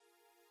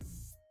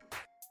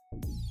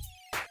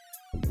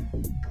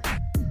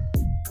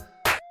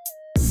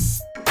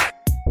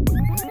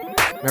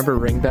Remember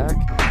Ringback?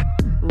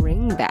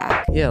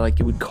 Ringback? Yeah, like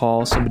you would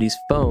call somebody's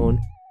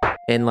phone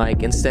and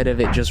like instead of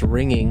it just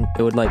ringing,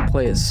 it would like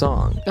play a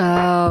song.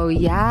 Oh,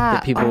 yeah.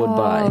 That people would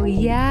buy. Oh,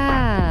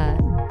 yeah.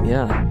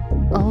 Yeah.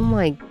 Oh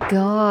my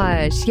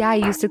gosh. Yeah, I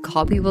used to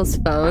call people's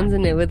phones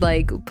and it would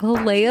like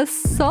play a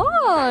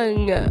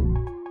song. That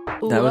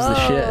was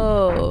the shit.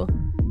 Whoa.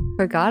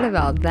 Forgot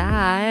about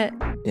that.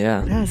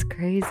 Yeah. That's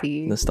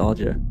crazy.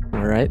 Nostalgia. Am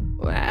I right?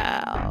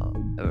 Wow.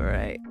 All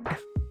right.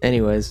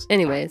 Anyways.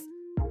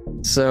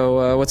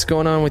 So, what's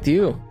going on with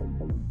you?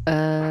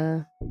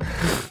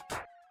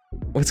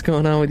 What's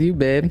going on with you,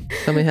 babe?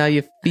 Tell me how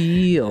you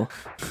feel.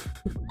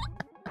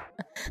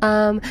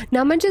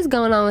 Not much is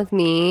going on with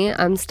me.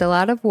 I'm still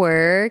out of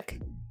work.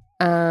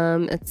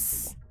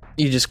 It's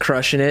You just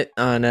crushing it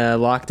on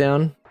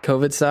lockdown,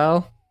 COVID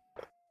style?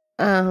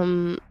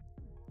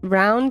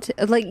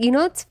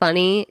 What's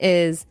funny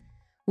is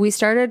we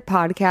started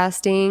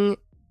podcasting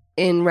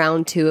in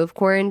round 2 of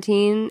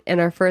quarantine, and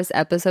our first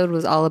episode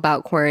was all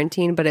about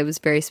quarantine, but it was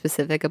very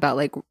specific about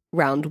like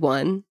round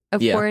 1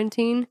 of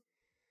quarantine.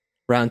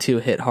 Round 2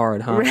 hit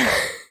hard, huh?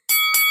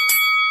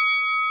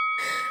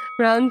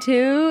 Round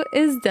 2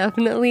 is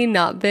definitely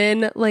not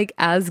been like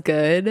as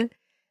good.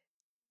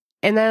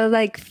 And I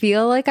like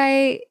feel like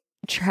I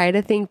try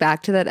to think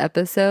back to that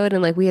episode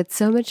and like we had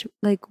so much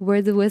like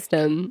words of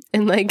wisdom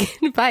and like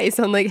advice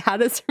on like how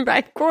to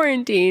survive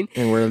quarantine.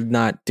 And we're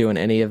not doing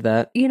any of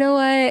that. You know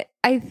what?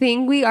 I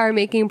think we are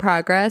making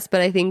progress,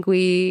 but I think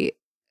we're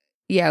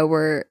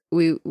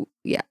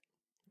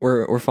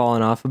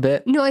falling off a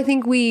bit. No, I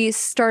think we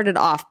started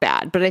off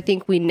bad, but I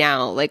think we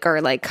now like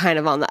are like kind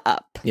of on the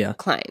up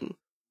climb,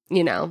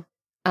 you know.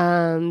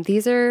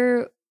 These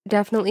are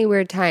definitely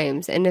weird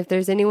times, and if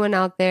there's anyone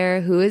out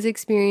there who is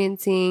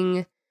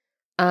experiencing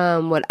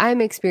what I'm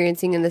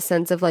experiencing in the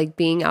sense of like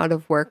being out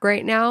of work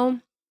right now,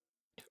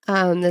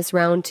 this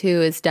round 2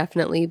 has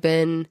definitely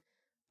been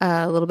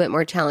a little bit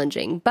more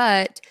challenging,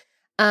 but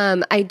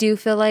I do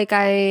feel like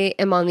I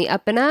am on the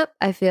up and up.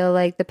 I feel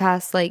like the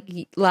past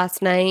like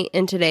last night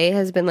and today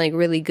has been like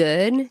really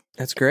good.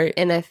 That's great.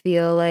 And I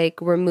feel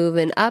like we're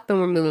moving up and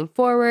we're moving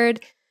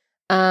forward.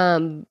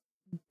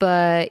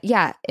 But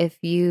yeah, if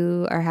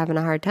you are having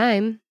a hard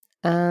time,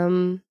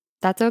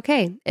 that's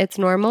okay. It's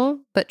normal,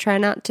 but try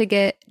not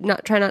to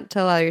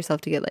allow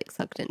yourself to get like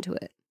sucked into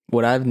it.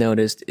 What I've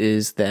noticed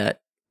is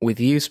that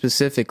with you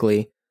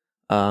specifically,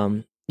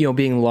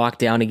 being locked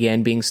down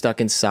again, being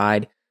stuck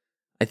inside,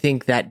 I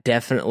think that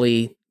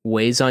definitely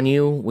weighs on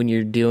you when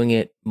you're doing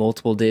it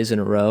multiple days in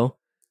a row.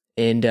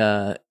 And,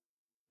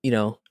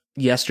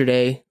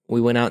 yesterday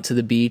we went out to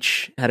the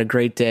beach, had a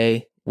great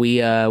day.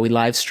 We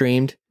live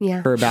streamed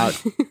for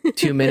about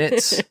 2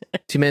 minutes,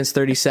 2 minutes,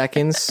 30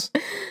 seconds.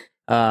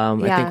 I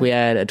think we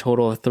had a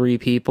total of 3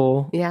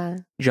 people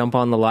jump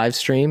on the live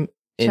stream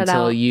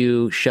until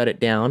you shut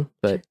it down.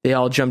 But they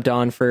all jumped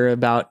on for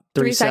about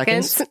 3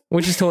 seconds,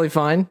 which is totally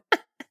fine.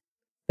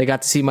 They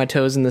got to see my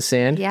toes in the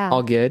sand. Yeah.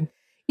 All good.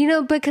 You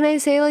know, but can I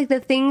say like the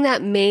thing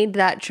that made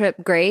that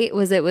trip great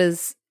was I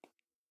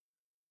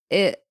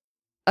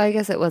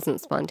guess it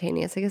wasn't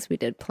spontaneous. I guess we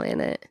did plan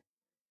it.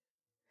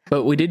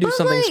 But we did do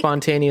something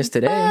spontaneous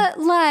today.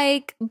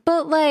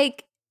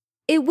 But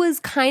it was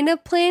kind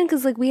of planned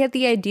because like we had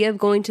the idea of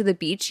going to the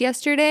beach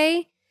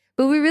yesterday,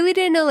 but we really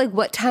didn't know like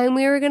what time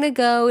we were going to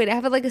go. We'd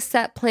have like a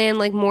set plan,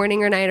 like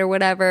morning or night or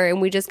whatever.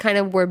 And we just kind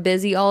of were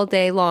busy all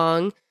day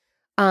long.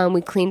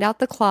 We cleaned out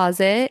the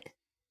closet.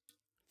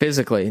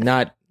 Physically,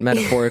 not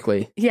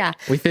metaphorically. Yeah.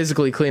 We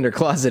physically cleaned our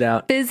closet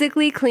out.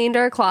 Physically cleaned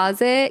our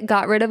closet,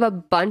 got rid of a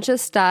bunch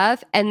of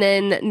stuff, and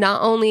then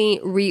not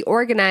only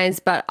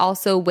reorganized, but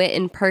also went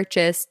and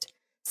purchased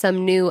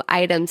some new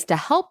items to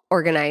help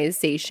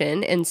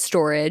organization and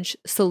storage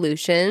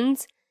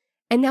solutions.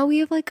 And now we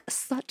have like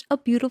such a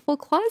beautiful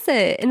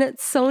closet, and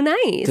it's so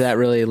nice. Did that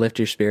really lift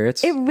your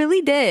spirits? It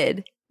really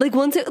did. Like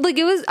once it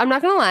was, I'm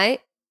not going to lie.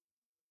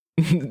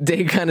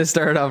 Day kind of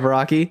started off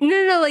rocky.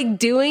 No, like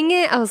doing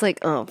it, I was like,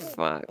 oh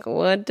fuck,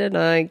 what did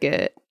I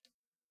get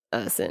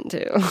us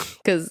into?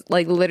 Because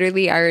like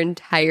literally our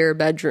entire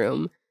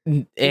bedroom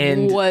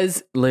and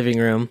was living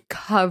room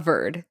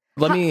covered.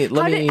 How did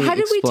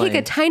we take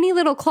a tiny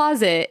little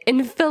closet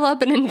and fill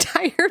up an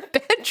entire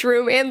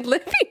bedroom and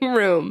living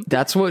room?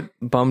 That's what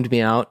bummed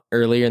me out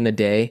earlier in the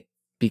day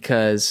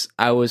because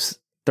I was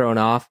thrown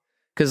off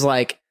because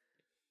like,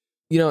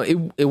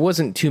 it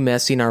wasn't too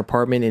messy in our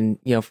apartment.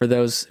 And, for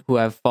those who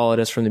have followed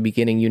us from the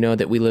beginning, you know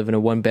that we live in a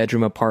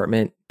 1-bedroom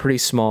apartment, pretty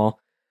small.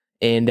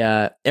 And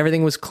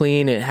everything was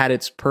clean. It had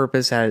its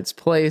purpose, had its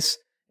place.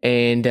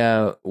 And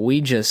we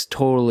just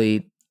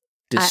totally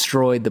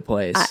destroyed the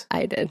place.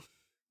 I did.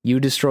 You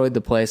destroyed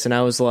the place. And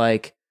I was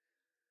like,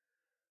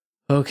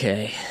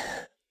 okay,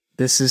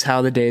 this is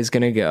how the day is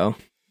going to go.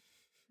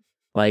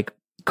 Like,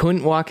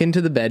 couldn't walk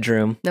into the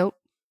bedroom. Nope.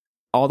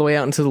 All the way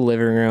out into the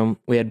living room.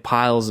 We had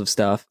piles of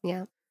stuff.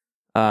 Yeah.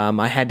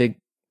 I had to,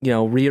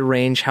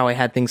 rearrange how I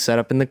had things set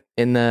up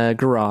in the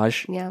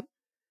garage. Yeah.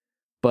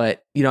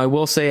 But, I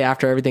will say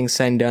after everything's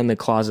said and done, the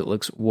closet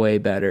looks way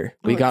better.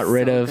 We got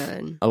rid of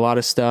a lot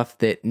of stuff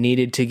that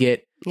needed to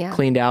get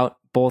cleaned out,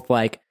 both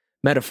like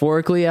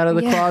metaphorically out of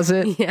the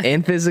closet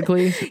and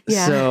physically.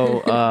 Yeah.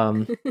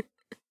 So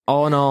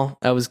all in all,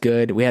 that was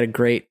good. We had a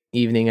great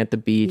evening at the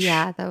beach.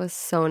 Yeah, that was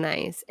so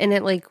nice. And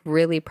it like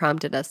really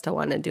prompted us to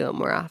want to do it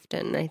more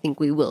often. I think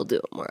we will do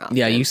it more often.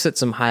 Yeah, you set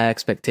some high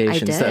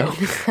expectations though.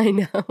 I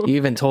know. You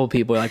even told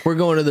people like, we're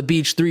going to the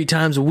beach 3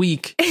 times a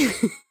week.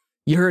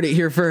 You heard it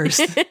here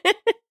first.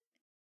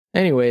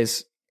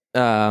 Anyways,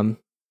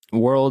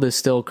 world is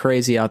still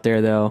crazy out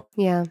there though.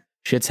 Yeah.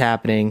 Shit's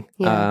happening.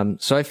 Yeah.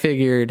 So I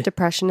figured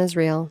depression is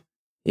real.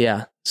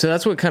 Yeah. So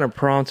that's what kind of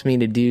prompted me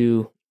to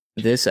do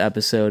this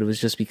episode,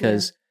 was just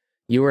because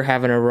you were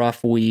having a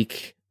rough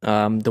week.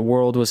 The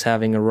world was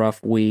having a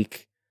rough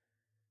week.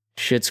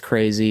 Shit's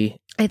crazy.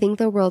 I think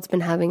the world's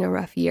been having a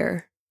rough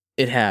year.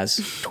 It has.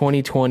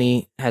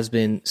 2020 has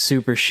been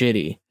super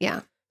shitty.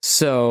 Yeah.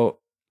 So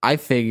I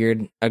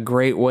figured a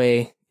great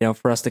way,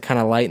 for us to kind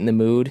of lighten the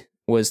mood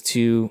was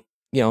to,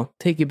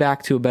 take you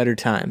back to a better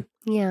time.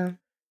 Yeah.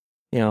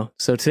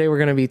 So today we're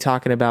going to be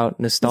talking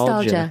about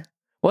nostalgia.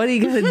 Why do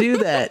you got to do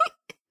that?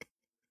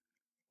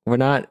 We're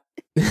not.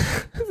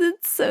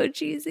 It's so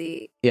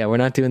cheesy. Yeah, we're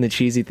not doing the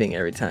cheesy thing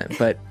every time,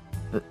 but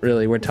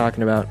really, we're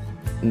talking about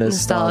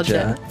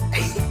nostalgia.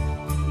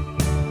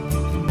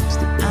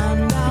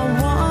 And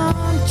I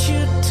want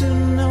you to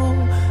know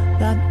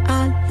that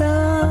I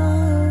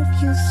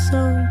love you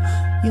so.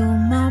 You're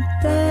my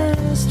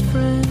best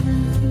friend.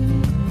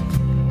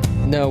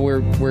 No,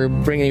 we're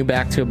bringing you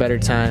back to a better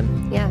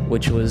time. Yeah.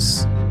 Which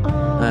was,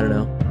 I don't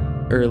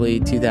know, early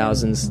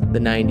 2000s, the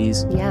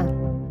 90s. Yeah.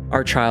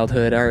 Our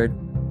childhood, our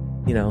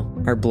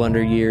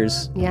blunder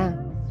years. Yeah.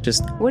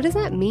 Just. What does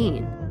that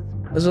mean?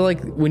 Those are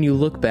like when you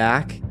look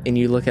back and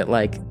you look at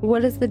like.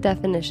 What is the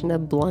definition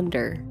of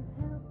blunder?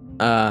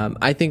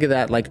 I think of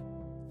that like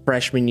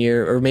freshman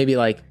year, or maybe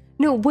like.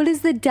 No, what is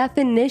the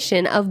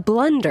definition of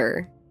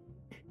blunder?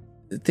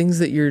 Things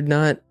that you're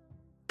not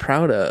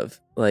proud of,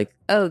 like.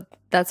 Oh,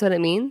 that's what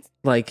it means?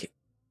 Like,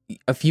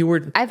 if you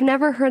were. I've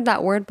never heard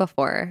that word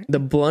before. The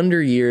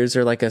blunder years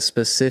are like a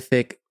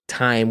specific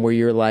time where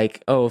you're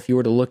like, oh, if you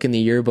were to look in the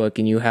yearbook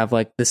and you have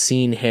like the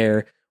scene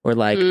hair, or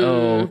like,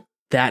 oh,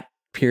 that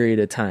period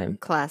of time.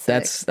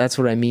 Classic. That's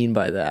what I mean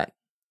by that.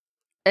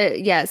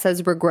 Yeah, it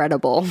says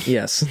regrettable.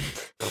 Yes.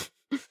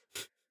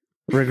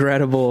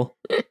 Regrettable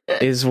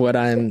is what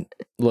I'm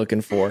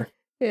looking for.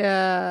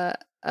 Yeah.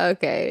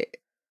 Okay.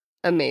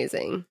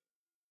 Amazing.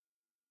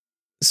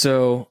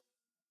 So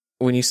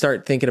when you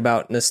start thinking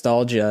about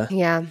nostalgia,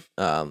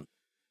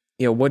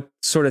 what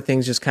sort of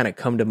things just kind of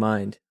come to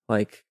mind?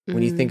 Like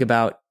when you think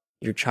about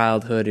your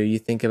childhood, or you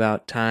think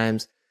about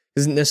times,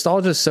 because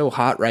nostalgia is so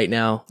hot right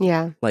now.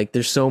 Yeah. Like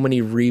there's so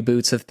many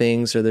reboots of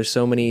things, or there's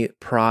so many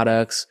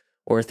products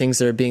or things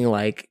that are being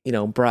like,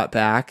 brought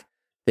back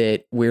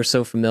that we're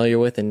so familiar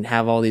with and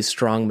have all these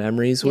strong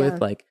memories with.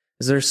 Like,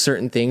 is there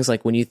certain things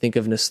like when you think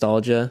of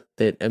nostalgia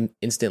that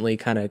instantly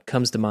kind of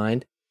comes to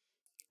mind?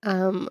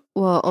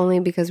 Well,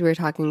 only because we were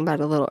talking about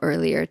it a little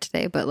earlier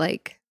today, but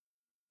like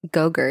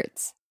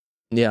Go-Gurts.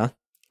 Yeah.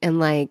 And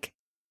like,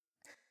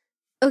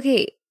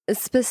 okay,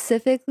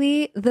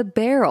 specifically the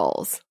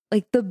barrels,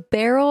 like the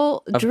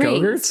barrel of drinks.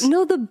 Go-Gurts?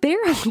 No, the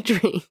barrel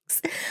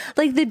drinks,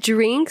 like the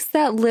drinks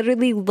that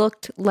literally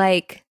looked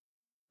like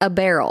a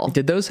barrel.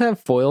 Did those have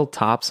foil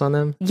tops on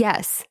them?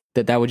 Yes.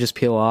 That would just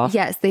peel off?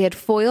 Yes, they had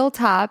foil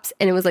tops,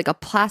 and it was like a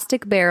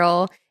plastic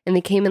barrel, and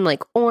they came in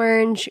like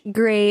orange,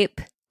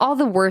 grape, all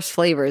the worst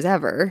flavors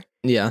ever.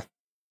 Yeah.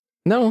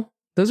 No,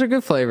 those are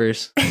good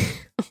flavors.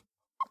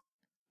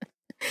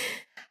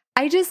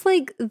 I just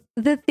like,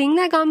 the thing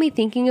that got me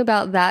thinking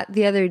about that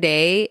the other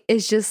day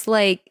is just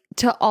like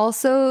to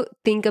also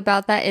think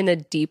about that in a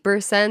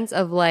deeper sense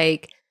of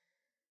like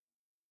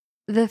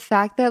the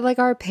fact that like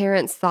our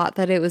parents thought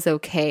that it was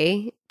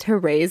okay to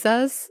raise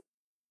us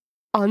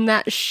on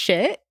that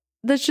shit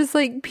that's just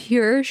like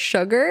pure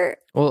sugar.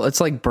 Well, it's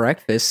like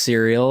breakfast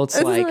cereal.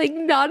 It's like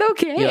not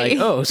okay. You're like,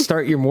 oh,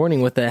 start your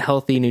morning with a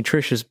healthy,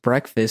 nutritious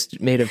breakfast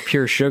made of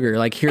pure sugar.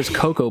 Like, here's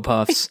Cocoa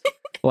Puffs.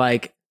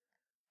 Like,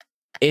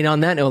 and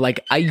on that note,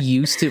 like,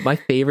 my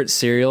favorite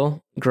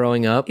cereal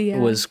growing up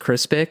was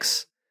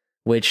Crispix,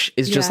 which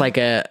is just like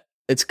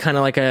it's kind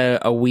of like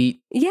a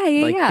wheat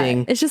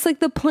thing. It's just like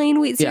the plain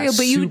wheat cereal,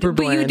 but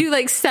you do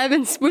like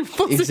 7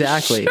 spoonfuls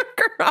of sugar.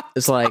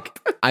 It's like,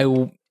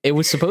 it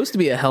was supposed to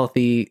be a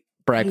healthy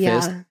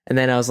breakfast, and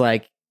then I was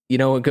like,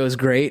 what goes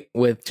great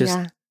with just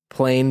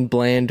plain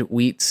bland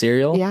wheat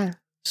cereal? Yeah.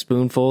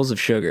 Spoonfuls of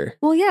sugar.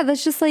 Well, yeah,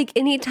 that's just like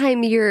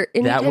anytime your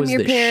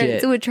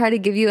parents would try to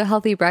give you a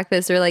healthy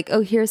breakfast, or like,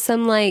 oh, here's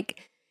like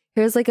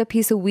a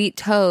piece of wheat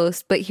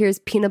toast, but here's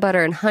peanut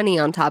butter and honey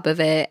on top of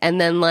it, and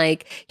then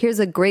like here's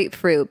a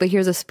grapefruit, but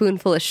here's a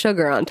spoonful of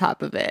sugar on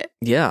top of it.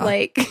 Yeah,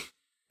 like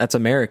that's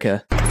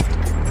America.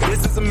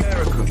 This is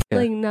America.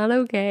 Like, not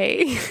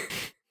okay.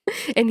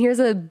 And here's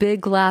a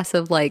big glass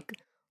of like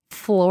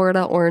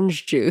Florida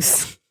orange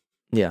juice.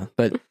 Yeah,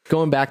 but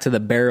going back to the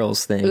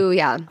barrels thing. Ooh,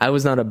 yeah. I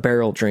was not a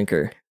barrel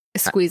drinker.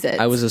 Squeeze it.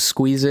 I was a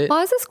Squeeze It. Well,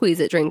 I was a Squeeze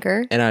It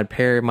drinker. And I'd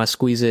pair my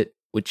Squeeze It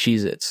with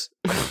Cheez-Its.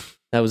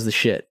 That was the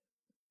shit.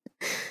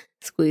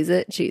 Squeeze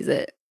it, cheese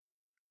it.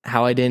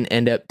 how I didn't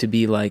end up to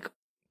be like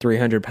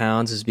 300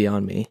 pounds is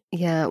beyond me.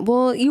 Yeah.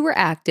 Well, you were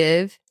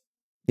active.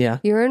 Yeah.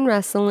 You were in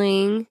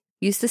wrestling.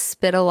 You used to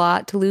spit a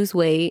lot to lose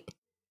weight.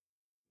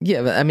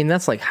 Yeah, but I mean,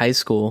 that's like high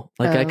school.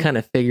 Like I kind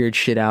of figured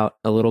shit out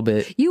a little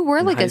bit. You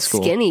were like a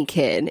skinny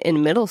kid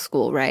in middle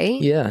school,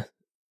 right? Yeah.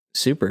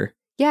 Super.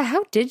 Yeah.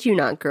 How did you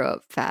not grow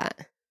up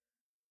fat?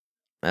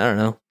 I don't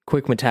know.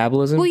 Quick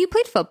metabolism. Well, you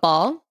played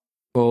football.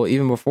 Well,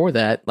 even before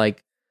that,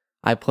 like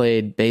I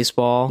played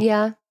baseball.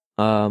 Yeah.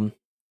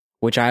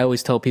 Which I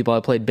always tell people I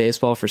played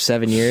baseball for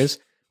 7 years,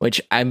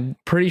 which I'm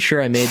pretty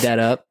sure I made that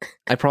up.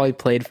 I probably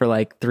played for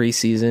like 3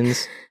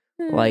 seasons,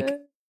 like,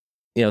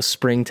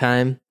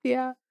 springtime.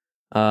 Yeah.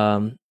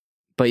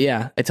 But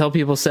yeah, I tell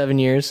people 7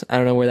 years. I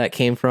don't know where that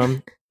came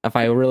from. If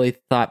I really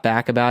thought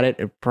back about it,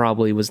 it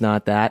probably was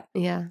not that.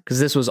 Yeah. Because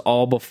this was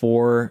all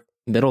before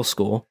middle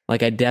school.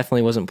 Like I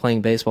definitely wasn't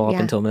playing baseball up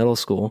until middle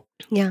school.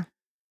 Yeah.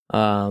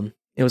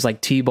 It was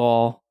like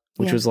T-ball,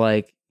 which was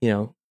like,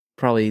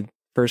 probably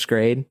first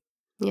grade.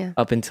 Yeah.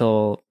 Up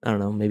until, I don't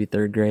know, maybe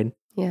third grade.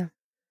 Yeah.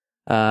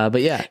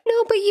 But yeah.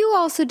 No, but you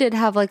also did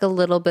have like a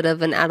little bit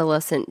of an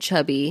adolescent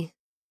chubby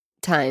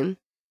time.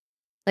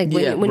 Like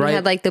when you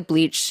had like the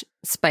bleach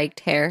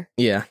spiked hair.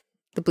 Yeah.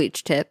 The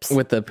bleach tips.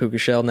 With the puka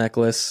shell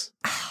necklace.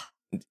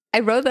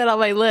 I wrote that on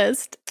my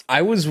list.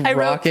 I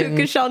wrote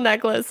puka shell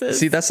necklaces.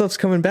 See, that stuff's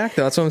coming back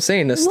though. That's what I'm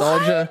saying.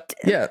 Nostalgia. What?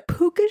 Yeah.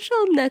 Puka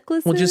shell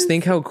necklaces? Well, just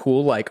think how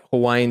cool like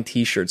Hawaiian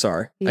t-shirts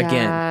are. Yeah.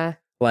 Again.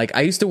 Like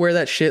I used to wear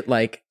that shit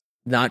like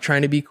not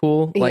trying to be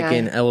cool, like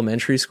in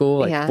elementary school,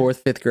 like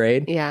 4th, 5th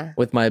grade. Yeah.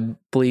 With my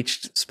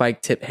bleached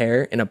spiked tip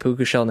hair and a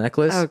puka shell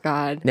necklace. Oh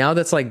God. Now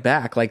that's like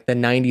back. Like the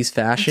 90s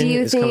fashion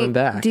is coming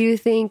back. Do you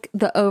think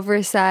the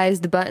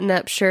oversized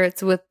button-up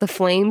shirts with the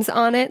flames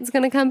on it is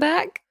going to come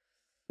back?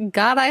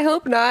 God, I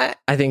hope not.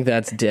 I think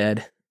that's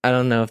dead. I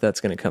don't know if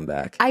that's going to come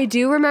back. I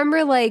do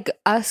remember like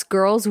us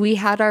girls, we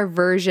had our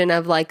version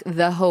of like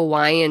the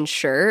Hawaiian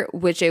shirt,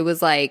 which it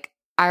was like,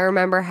 I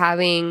remember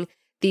having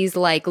these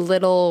like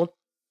little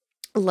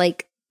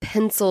like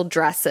pencil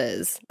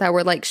dresses that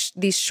were like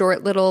these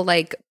short little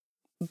like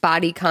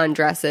bodycon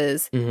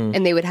dresses,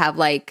 and they would have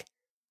like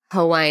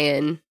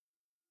Hawaiian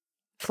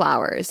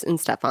flowers and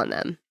stuff on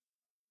them.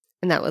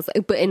 And that was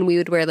like, and we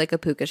would wear like a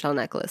puka shell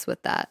necklace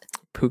with that.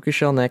 Puka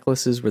shell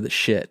necklaces were the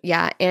shit.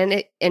 Yeah,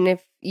 and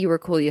if you were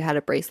cool, you had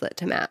a bracelet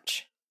to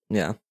match.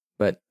 Yeah,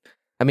 but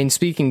I mean,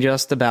 speaking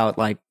just about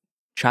like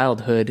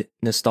childhood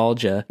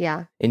nostalgia,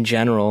 in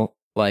general,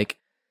 like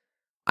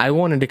I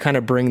wanted to kind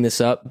of bring this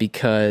up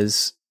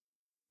because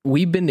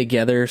we've been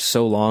together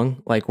so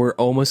long. Like we're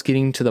almost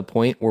getting to the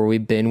point where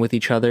we've been with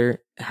each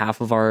other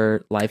half of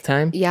our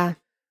lifetime. Yeah.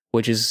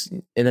 Which is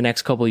in the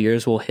next couple of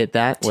years, we'll hit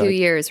that. 2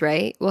 years,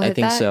 right? We'll hit I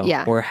think that? so.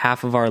 Yeah. Where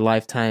half of our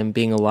lifetime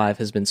being alive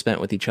has been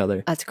spent with each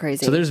other. That's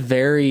crazy. So there's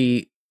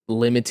very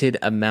limited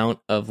amount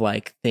of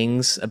like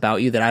things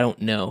about you that I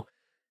don't know.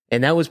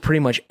 And that was pretty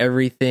much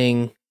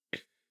everything,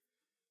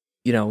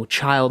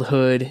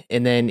 childhood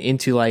and then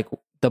into like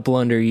the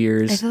blunder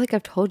years. I feel like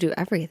I've told you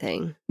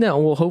everything. No,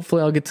 well,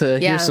 hopefully I'll get to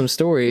hear some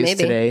stories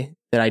today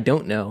that I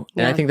don't know.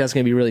 And I think that's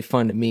going to be really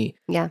fun to me.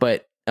 Yeah.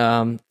 But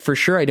for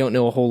sure, I don't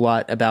know a whole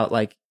lot about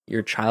like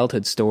your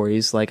childhood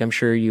stories. Like I'm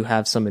sure you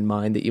have some in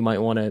mind that you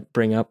might want to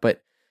bring up,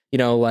 but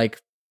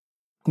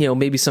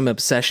maybe some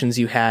obsessions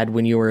you had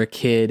when you were a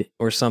kid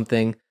or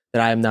something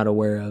that I am not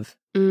aware of.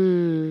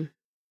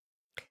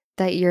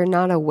 That you're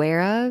not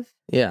aware of?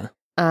 Yeah.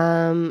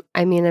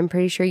 I mean, I'm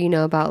pretty sure you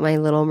know about my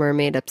Little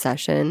Mermaid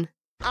obsession.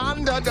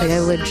 Like I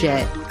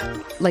legit,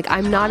 like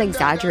I'm not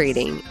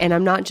exaggerating, and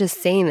I'm not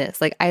just saying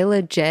this. Like I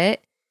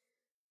legit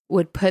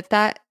would put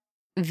that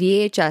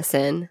VHS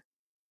in,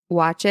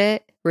 watch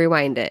it,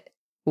 rewind it,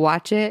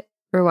 watch it,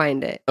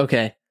 rewind it.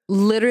 Okay.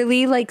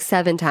 Literally like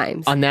 7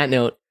 times. On that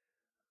note,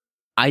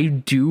 I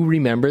do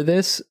remember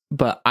this,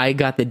 but I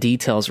got the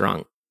details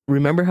wrong.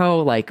 Remember how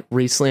like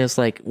recently I was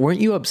like,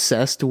 weren't you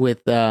obsessed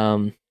with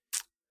The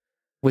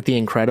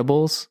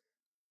Incredibles?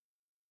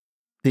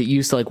 That you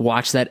used to like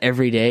watch that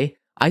every day?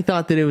 I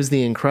thought that it was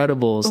The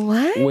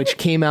Incredibles, which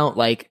came out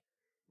like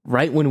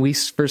right when we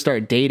first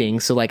started dating.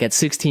 So like at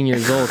 16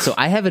 years old. So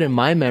I have it in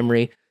my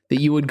memory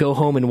that you would go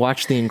home and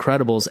watch The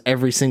Incredibles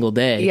every single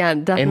day. Yeah,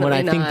 definitely. And when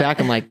I think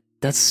back, I'm like,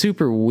 that's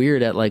super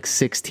weird at like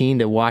 16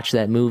 to watch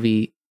that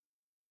movie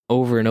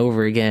over and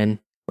over again,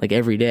 like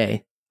every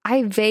day.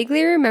 I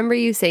vaguely remember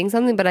you saying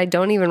something, but I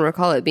don't even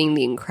recall it being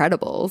The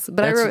Incredibles.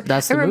 But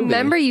I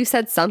remember you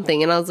said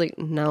something, and I was like,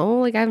 no,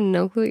 like I have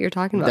no clue what you're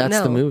talking about.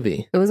 That's the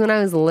movie. It was when I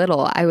was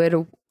little. I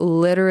would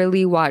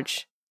literally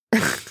watch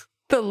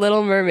The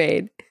Little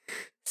Mermaid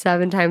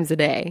 7 times a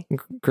day.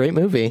 Great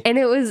movie. And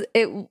it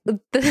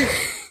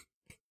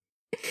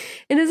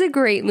is a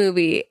great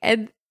movie.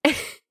 And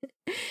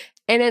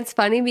it's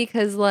funny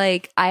because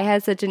like I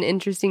had such an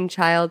interesting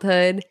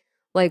childhood,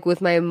 like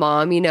with my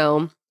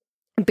mom,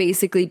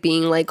 basically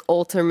being like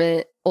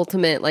ultimate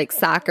like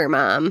soccer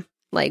mom,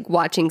 like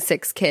watching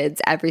 6 kids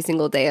every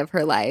single day of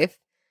her life.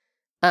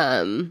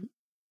 And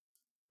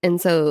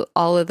so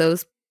all of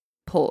those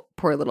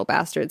poor little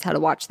bastards had to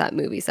watch that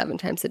movie 7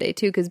 times a day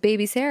too, because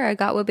baby Sarah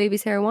got what baby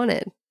Sarah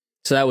wanted.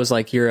 So that was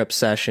like your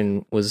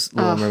obsession was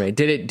Little Mermaid.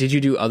 Did you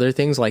do other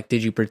things? Like,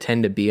 did you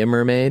pretend to be a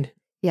mermaid?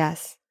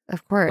 Yes,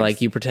 of course.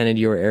 Like you pretended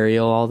you were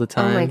Ariel all the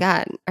time? Oh my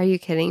God. Are you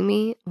kidding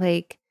me?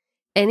 Like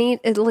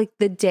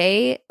the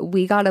day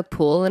we got a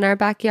pool in our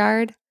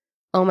backyard,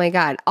 oh my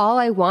God. All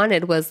I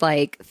wanted was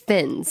like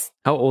fins.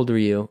 How old were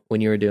you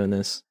when you were doing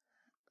this?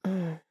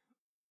 I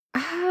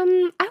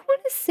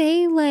want to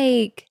say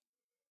like,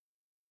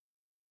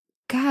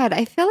 God,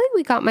 I feel like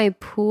we got my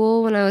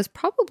pool when I was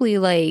probably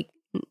like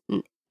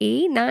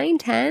 8, 9,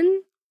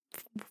 10,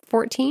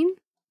 14.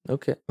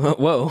 Okay.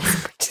 Whoa.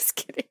 Just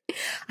kidding.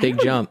 Big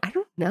jump. I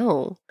don't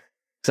know.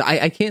 So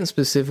I can't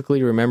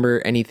specifically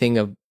remember anything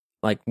of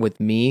like with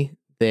me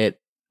that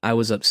I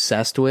was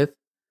obsessed with.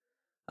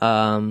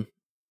 Maybe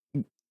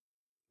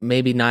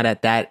not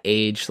at that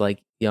age,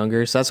 like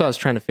younger. So that's why I was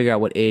trying to figure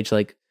out what age,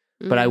 like,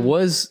 but I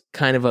was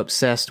kind of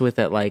obsessed with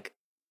at like,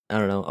 I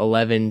don't know,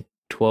 11,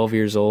 12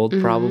 years old,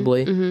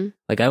 probably. Mm-hmm.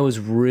 Like I was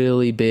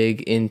really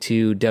big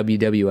into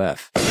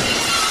WWF.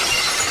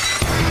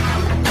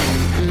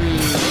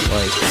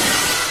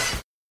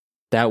 Like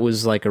that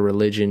was like a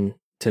religion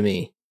to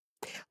me.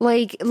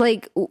 Like,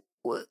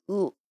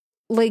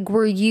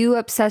 were you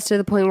obsessed to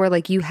the point where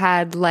like you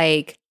had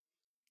like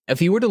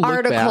if you were to look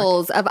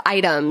articles back, of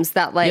items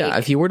that like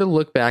if you were to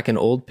look back in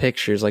old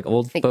pictures, like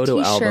old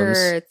photo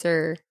albums,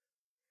 or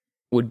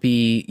would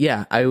be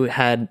I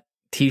had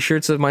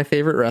t-shirts of my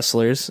favorite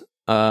wrestlers.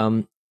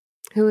 Who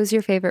was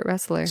your favorite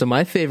wrestler? So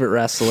my favorite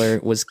wrestler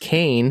was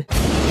Kane.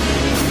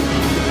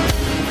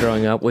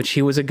 Growing up, which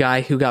he was a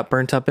guy who got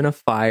burnt up in a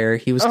fire.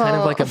 He was kind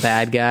of like a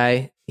bad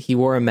guy. He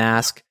wore a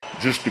mask.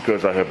 Just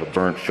because I have a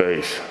burnt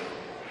face,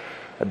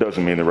 that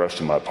doesn't mean the rest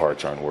of my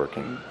parts aren't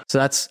working. So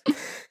that's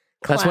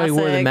why he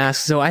wore the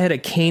mask. So I had a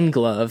Kane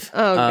glove.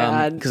 Oh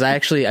God! Because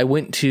I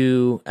went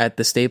to at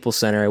the Staples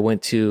Center. I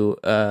went to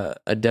a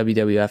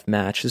WWF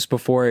match. This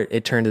before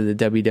it turned to the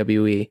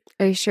WWE.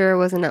 Are you sure it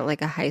wasn't at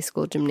like a high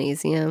school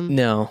gymnasium?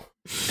 No,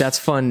 that's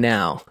fun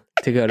now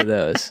to go to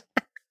those.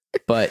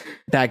 But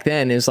back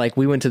then, it was like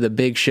we went to the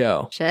big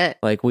show. Shit.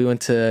 Like we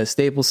went to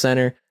Staples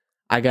Center.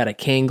 I got a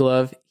Kane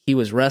glove. He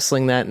was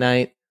wrestling that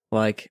night.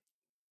 Like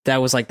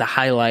that was like the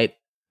highlight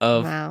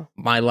of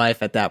my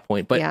life at that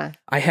point. But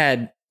I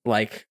had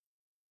like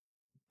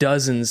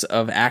dozens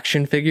of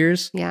action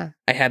figures. Yeah.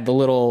 I had the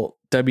little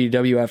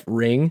WWF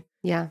ring.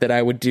 Yeah. That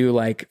I would do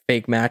like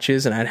fake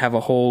matches, and I'd have a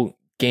whole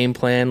game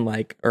plan,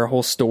 like, or a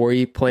whole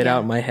story played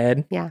out in my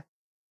head. Yeah.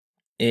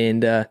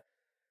 And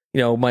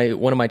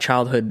one of my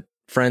childhood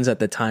friends at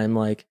the time,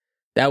 like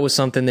that was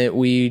something that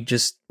we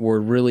just were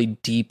really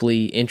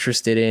deeply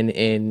interested in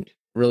and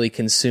really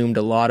consumed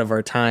a lot of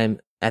our time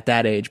at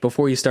that age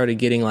before you started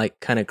getting like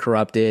kind of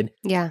corrupted.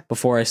 Yeah.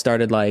 Before I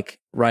started like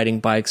riding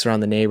bikes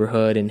around the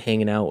neighborhood and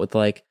hanging out with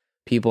like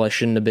people I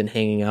shouldn't have been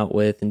hanging out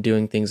with and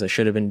doing things I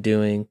should have been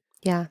doing.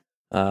 Yeah.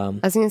 I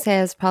was going to say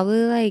I was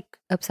probably like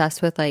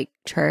obsessed with like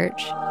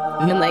church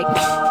and like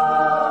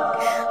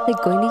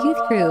like going to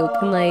youth group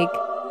and like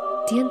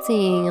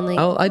dancing and like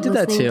I did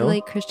that too. To,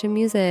 like Christian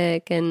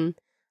music and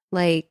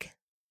like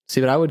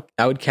but I would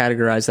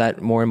categorize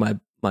that more in my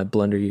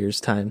Blunder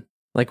years time.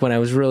 Like when I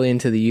was really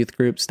into the youth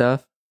group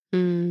stuff.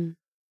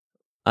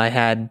 I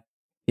had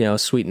a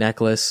sweet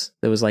necklace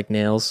that was like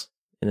nails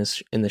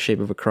in the shape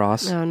of a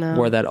cross. Oh no.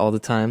 Wore that all the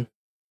time.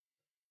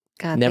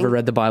 God, never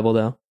read the Bible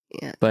though.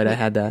 Yeah. But I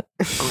had that.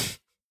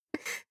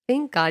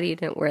 Thank God you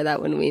didn't wear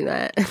that when we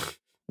met.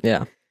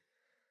 Yeah.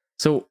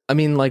 So I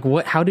mean, like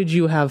how did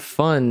you have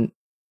fun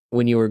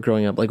when you were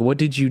growing up? Like what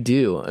did you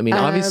do? I mean,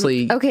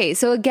 obviously. Okay,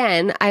 so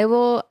again, I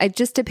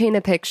just to paint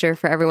a picture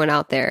for everyone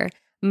out there.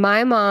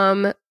 My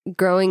mom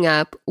growing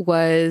up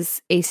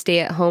was a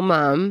stay-at-home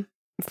mom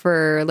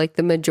for like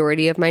the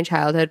majority of my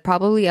childhood,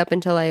 probably up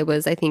until I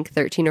was, I think,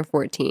 13 or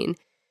 14.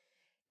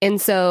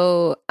 And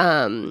so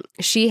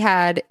she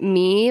had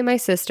me, my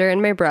sister,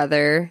 and my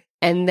brother.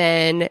 And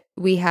then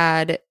we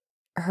had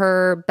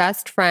her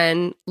best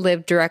friend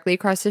lived directly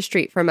across the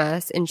street from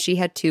us, and she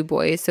had 2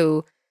 boys.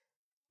 So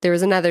there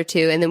was another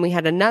 2. And then we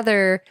had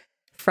another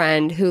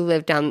friend who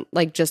lived down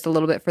like just a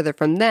little bit further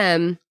from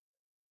them,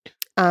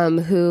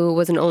 who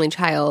was an only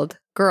child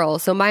girl.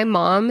 So my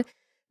mom,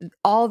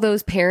 all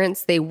those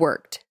parents, they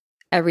worked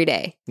every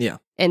day. Yeah.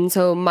 And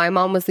so my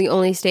mom was the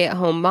only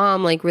stay-at-home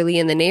mom, like really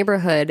in the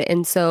neighborhood.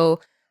 And so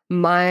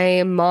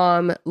my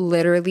mom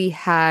literally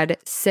had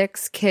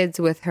 6 kids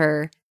with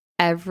her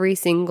every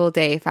single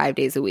day, 5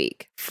 days a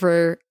week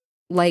for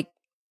like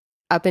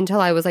up until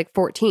I was like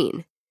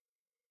 14.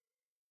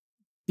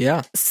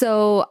 Yeah.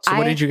 So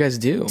what did you guys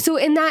do?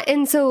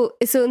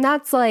 So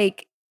that's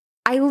like,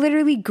 I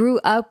literally grew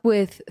up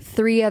with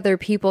 3 other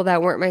people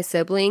that weren't my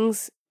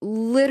siblings,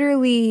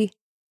 literally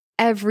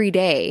every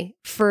day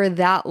for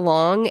that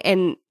long.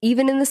 And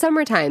even in the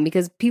summertime,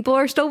 because people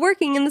are still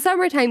working in the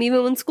summertime,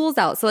 even when school's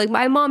out. So like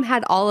my mom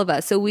had all of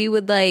us. So we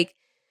would like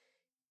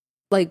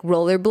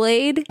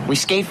rollerblade. We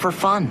skate for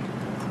fun.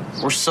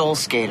 We're soul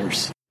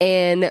skaters.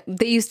 And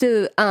they used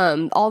to,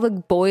 all the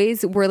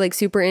boys were like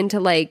super into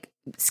like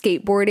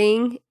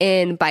skateboarding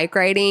and bike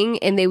riding,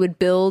 and they would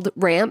build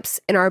ramps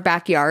in our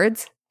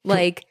backyards.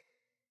 Like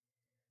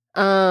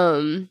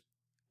Or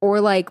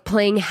like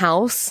playing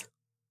house.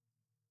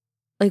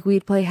 Like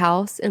we'd play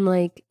house and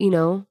like, you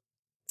know,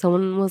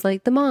 someone was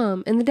like the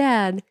mom and the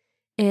dad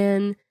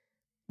and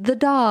the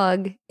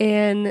dog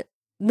and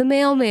the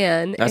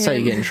mailman. That's how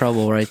you get in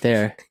trouble right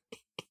there.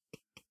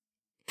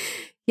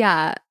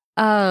 Yeah.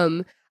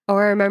 Or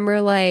I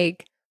remember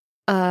like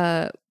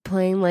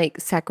playing like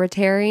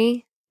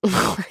secretary.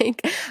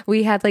 Like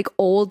we had like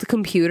old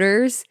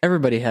computers.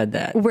 Everybody had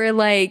that. Where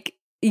like,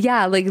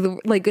 yeah, like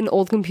an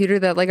old computer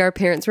that like our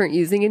parents weren't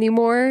using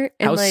anymore.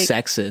 And how like,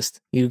 sexist.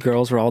 You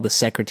girls were all the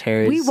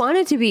secretaries. We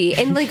wanted to be.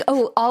 And like,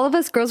 all of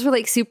us girls were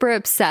like super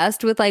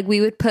obsessed with like,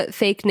 we would put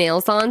fake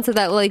nails on so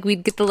that like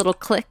we'd get the little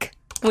click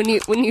when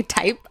you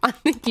type on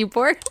the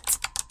keyboard.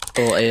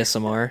 A little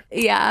ASMR.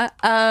 Yeah.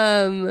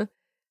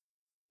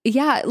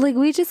 Yeah, like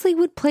we just like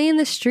would play in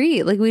the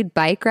street. Like we'd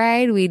bike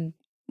ride, we'd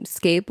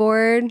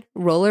skateboard,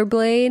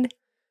 rollerblade.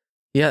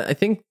 Yeah, I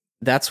think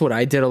that's what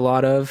I did a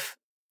lot of.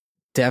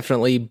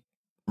 Definitely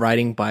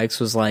riding bikes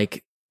was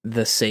like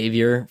the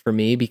savior for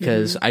me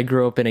because I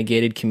grew up in a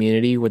gated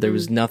community where there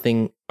was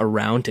nothing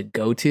around to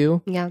go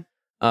to. Yeah.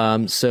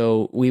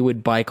 So we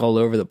would bike all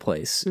over the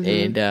place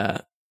and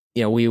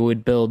you know, we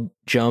would build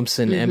jumps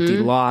in empty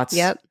lots.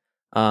 Yep.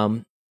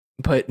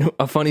 But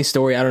a funny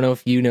story, I don't know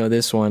if you know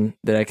this one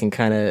that I can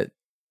kind of,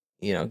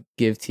 you know,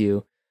 give to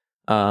you.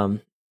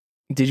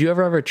 Did you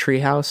ever have a tree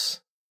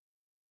house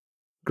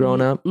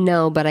growing up?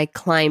 No, but I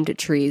climbed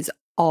trees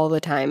all the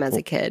time as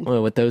a kid.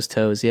 Well, with those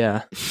toes,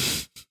 yeah.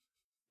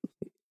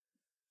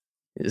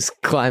 Just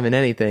climbing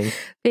anything.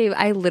 Babe,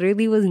 I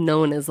literally was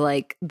known as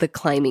like the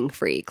climbing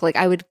freak. Like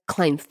I would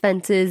climb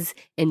fences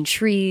and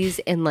trees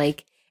and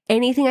like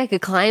anything I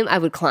could climb, I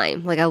would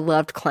climb. Like I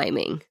loved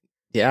climbing.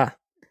 Yeah.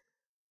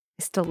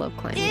 I still love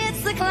climbing.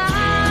 It's the climb.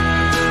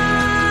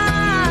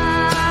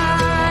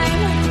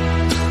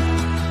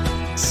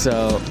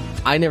 So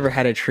I never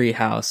had a tree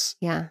house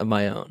of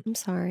my own. I'm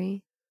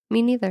sorry.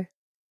 Me neither.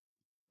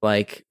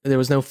 Like there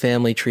was no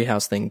family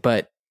treehouse thing,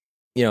 but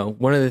you know,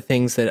 one of the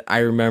things that I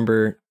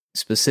remember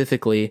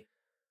specifically,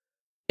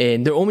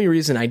 and the only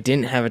reason I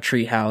didn't have a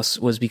tree house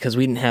was because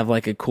we didn't have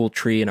like a cool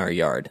tree in our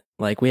yard.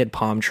 Like we had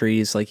palm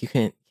trees. Like you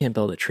can't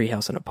build a tree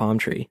house on a palm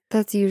tree.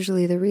 That's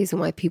usually the reason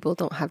why people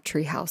don't have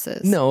tree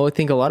houses. No, I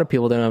think a lot of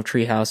people don't have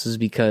tree houses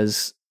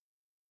because,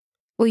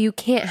 well, you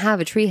can't have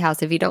a tree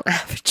house if you don't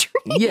have a tree.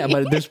 Yeah,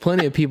 but there's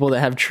plenty of people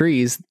that have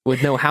trees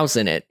with no house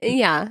in it.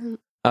 Yeah.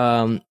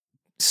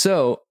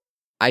 So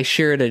I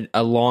shared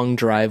a long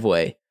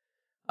driveway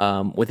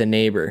with a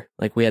neighbor.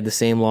 Like we had the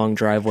same long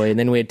driveway, and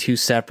then we had two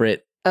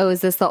separate. Oh,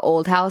 is this the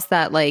old house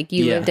that like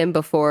you lived in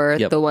before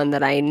the one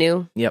that I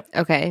knew? Yep.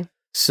 Okay.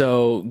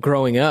 So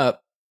growing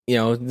up, you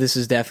know, this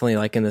is definitely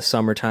like in the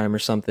summertime or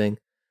something.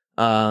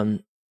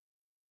 You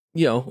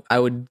know, I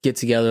would get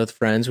together with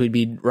friends. We'd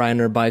be riding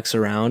our bikes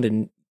around,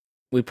 and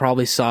we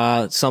probably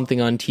saw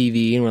something on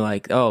TV, and we're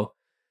like, "Oh,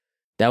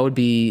 that would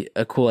be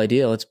a cool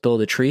idea. Let's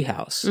build a tree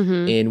house."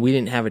 And we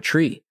didn't have a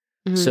tree,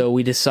 so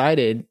we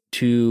decided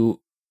to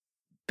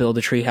build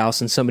a tree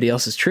house in somebody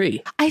else's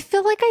tree. I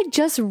feel like I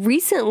just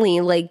recently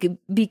like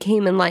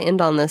became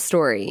enlightened on this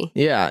story.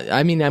 Yeah,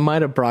 I mean, I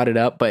might have brought it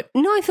up, but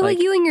no, I feel like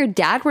you and your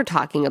dad were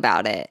talking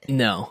about it.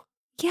 No.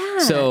 Yeah.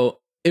 So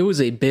it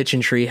was a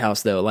bitchin' tree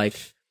house though. Like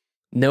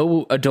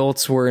no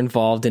adults were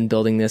involved in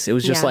building this. It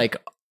was just like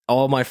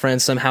all my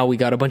friends. Somehow we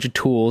got a bunch of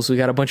tools. We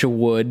got a bunch of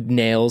wood,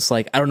 nails.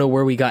 Like I don't know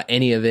where we got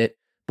any of it,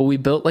 but we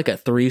built like a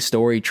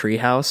 3-story tree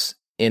house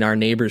in our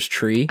neighbor's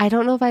tree. I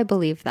don't know if I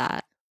believe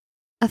that.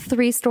 A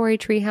 3-story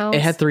tree house? It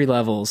had 3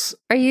 levels.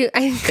 Are you?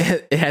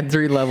 It had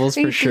 3 levels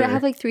for sure. Did it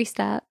have like 3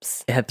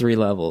 steps? It had 3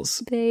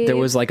 levels. Babe. There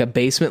was like a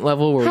basement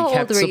level where we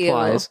kept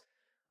supplies.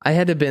 You? I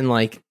had to have been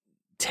like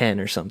 10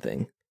 or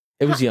something.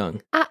 It was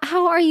young.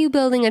 How are you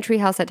building a tree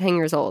house at 10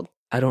 years old?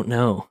 I don't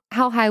know.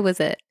 How high was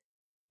it?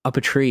 Up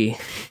a tree.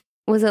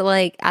 Was it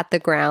like at the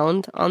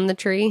ground on the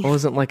tree? It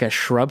wasn't like a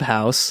shrub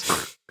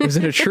house. It was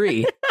in a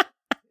tree.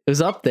 It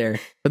was up there,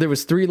 but there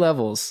was 3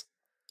 levels.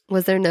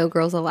 Was there no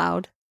girls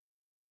allowed?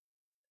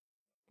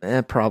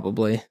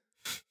 Probably.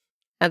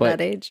 At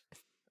that age.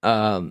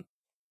 So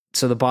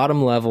the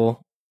bottom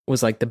level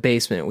was like the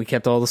basement. We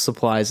kept all the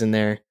supplies in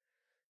there.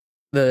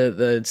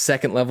 The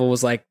second level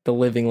was like the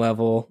living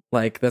level.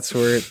 Like that's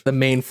where the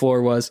main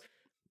floor was.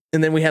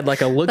 And then we had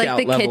like a lookout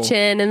like the level.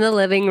 Kitchen and the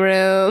living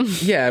room.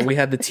 Yeah, we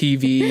had the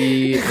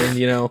TV and,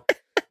 you know,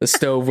 the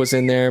stove was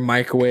in there,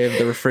 microwave,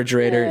 the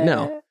refrigerator.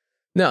 No,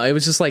 it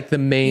was just like the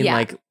main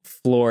like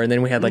floor. And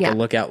then we had like a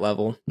lookout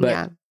level.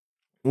 But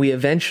we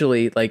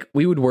eventually, like,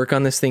 we would work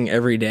on this thing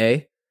every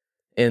day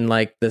in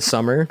like the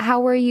summer.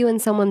 How were you in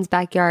someone's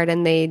backyard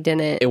and they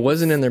didn't? It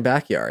wasn't in their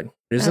backyard.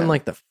 It was in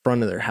like the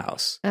front of their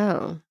house.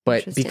 Oh.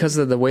 But because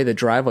of the way the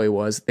driveway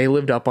was, they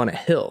lived up on a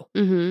hill.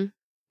 And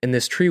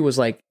this tree was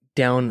like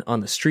down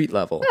on the street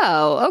level.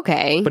 Oh,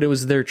 okay. But it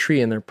was their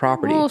tree and their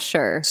property. Well,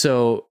 sure.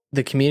 So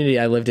the community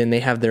I lived in, they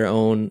have their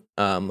own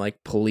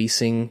like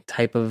policing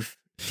type of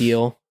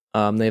deal.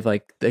 They have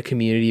like the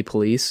community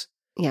police.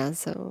 Yeah,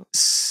 so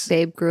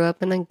Babe grew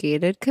up in a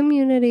gated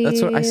community.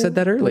 That's what I said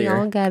that earlier. We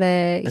all get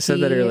it. I said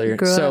that earlier.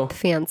 Grew up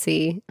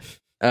fancy.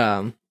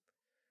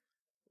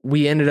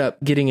 We ended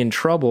up getting in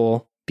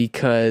trouble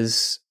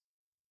because,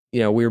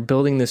 we were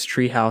building this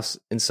treehouse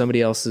in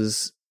somebody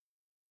else's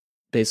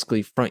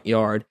basically front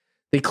yard.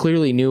 They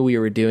clearly knew we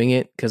were doing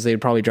it because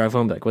they'd probably drive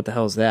home like, what the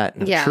hell is that?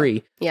 In a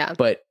tree. Yeah.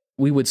 But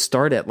we would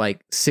start at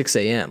like 6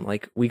 a.m.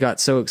 Like we got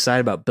so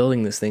excited about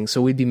building this thing.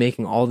 So we'd be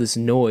making all this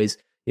noise,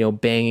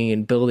 banging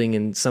and building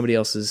in somebody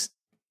else's,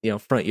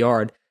 front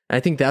yard. And I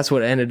think that's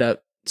what ended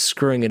up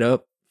screwing it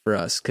up for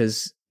us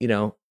because,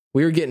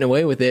 we were getting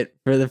away with it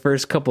for the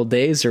first couple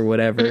days or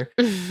whatever.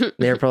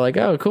 They were probably like,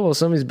 oh, cool,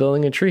 somebody's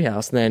building a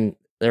treehouse. And then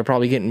they're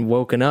probably getting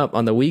woken up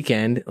on the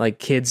weekend, like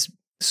kids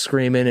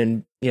screaming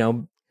and,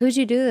 Who'd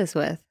you do this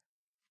with?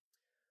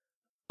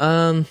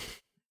 I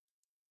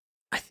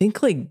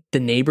think like the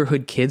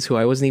neighborhood kids who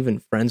I wasn't even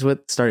friends with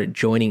started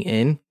joining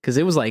in because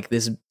it was like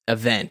this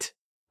event.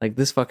 Like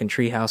this fucking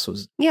treehouse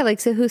was. Yeah, like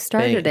so who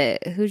started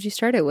it? Who'd you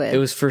start it with? It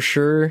was for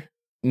sure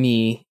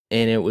me,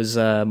 and it was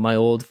my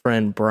old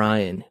friend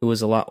Brian, who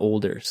was a lot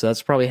older. So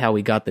that's probably how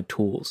we got the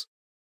tools.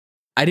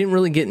 I didn't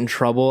really get in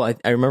trouble.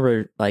 I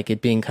remember like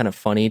it being kind of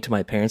funny to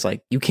my parents,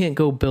 like you can't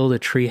go build a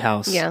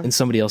treehouse in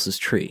somebody else's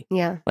tree.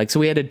 Yeah. Like so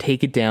we had to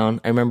take it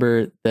down. I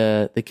remember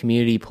the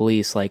community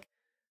police, like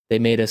they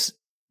made us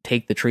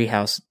take the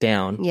treehouse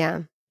down.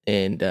 Yeah.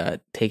 And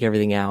take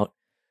everything out.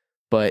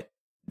 But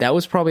that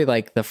was probably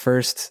like the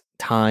first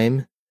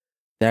time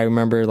that I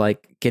remember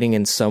like getting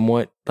in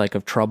somewhat like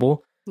of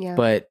trouble. Yeah.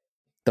 But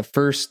the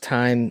first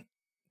time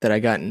that I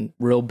got in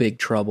real big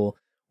trouble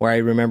where I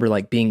remember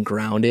like being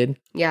grounded.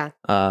 Yeah.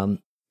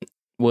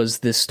 Was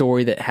this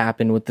story that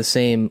happened with the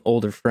same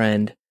older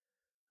friend.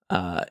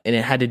 And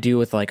it had to do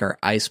with like our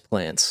ice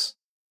plants.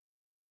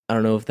 I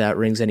don't know if that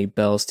rings any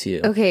bells to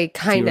you. Okay,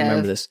 kind of.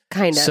 Remember this?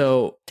 Kind of.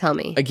 So tell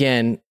me.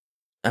 Again,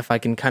 if I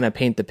can kind of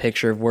paint the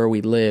picture of where we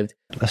lived.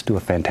 Let's do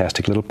a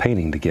fantastic little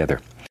painting together.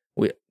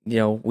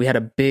 We had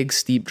a big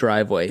steep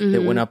driveway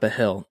that went up a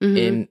hill.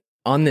 And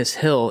on this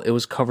hill, it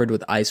was covered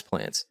with ice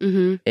plants.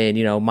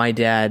 And, my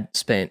dad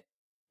spent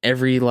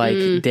every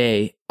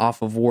day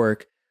off of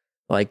work,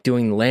 like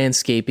doing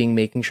landscaping,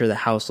 making sure the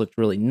house looked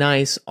really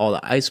nice. All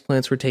the ice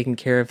plants were taken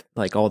care of.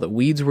 Like all the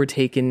weeds were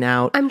taken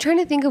out. I'm trying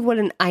to think of what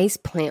an ice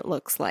plant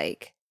looks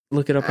like.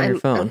 Look it up on your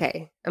phone.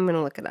 Okay, I'm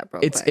gonna look it up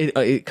real quick.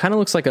 It kind of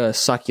looks like a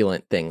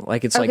succulent thing.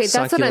 Like it's like succulents.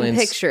 That's what I'm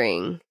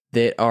picturing.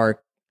 That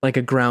are like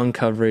a ground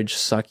coverage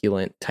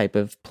succulent type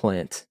of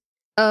plant.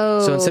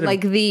 Oh, so instead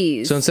of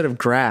these. So instead of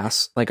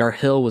grass, like our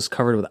hill was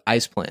covered with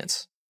ice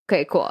plants.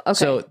 Okay, cool. Okay.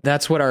 So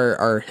that's what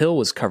our hill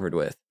was covered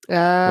with.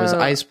 Was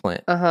ice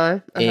plant.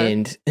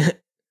 And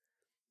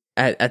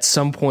at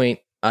some point,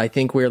 I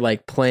think we were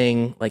like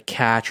playing like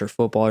catch or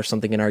football or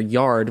something in our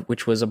yard,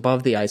 which was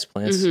above the ice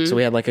plants. So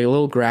we had like a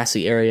little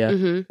grassy area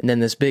and then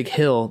this big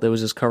hill that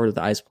was just covered with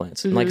ice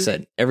plants. And like I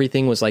said,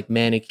 everything was like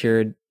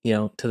manicured,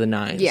 to the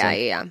nines.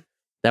 Yeah.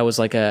 That was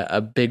like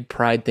a big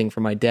pride thing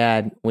for my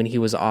dad when he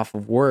was off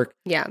of work.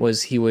 Yeah.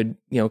 Was he would,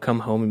 come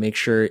home and make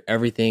sure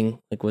everything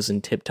like was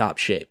in tip top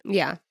shape.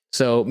 Yeah.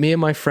 So me and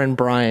my friend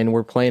Brian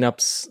were playing up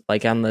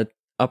like on the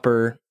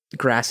upper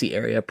grassy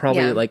area,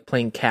 probably like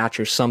playing catch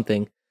or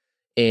something.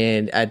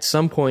 And at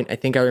some point, I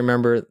think I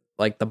remember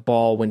like the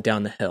ball went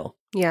down the hill.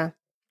 Yeah.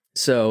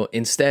 So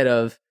instead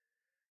of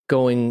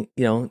going,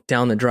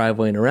 down the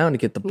driveway and around to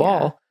get the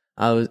ball,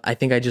 I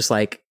think I just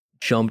like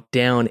jumped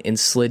down and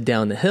slid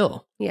down the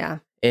hill. Yeah.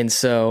 And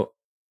so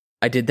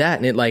I did that,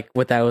 and it like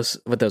with those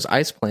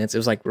ice plants, it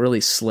was like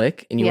really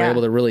slick, and you were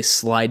able to really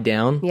slide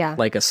down,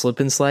 like a slip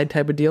and slide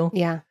type of deal.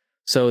 Yeah.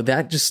 So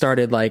that just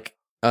started like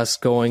us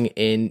going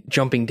and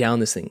jumping down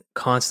this thing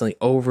constantly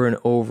over and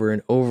over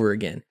and over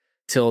again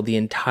till the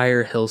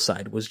entire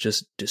hillside was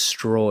just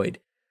destroyed.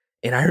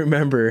 And I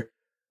remember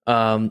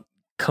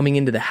coming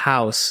into the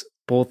house,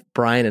 both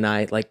Brian and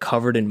I like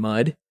covered in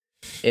mud,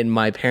 and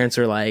my parents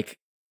are like,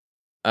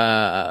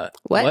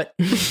 what?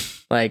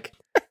 Like,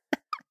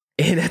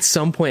 and at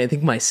some point, I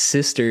think my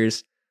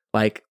sisters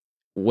like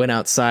went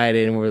outside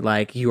and were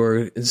like,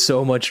 "You're in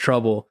so much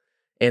trouble."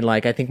 And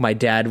like, I think my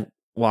dad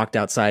walked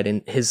outside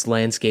and his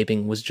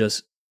landscaping was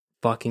just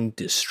fucking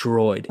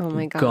destroyed. Oh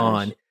my gosh.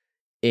 Gone.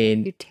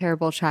 And you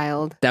terrible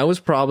child. That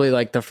was probably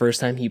like the first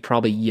time he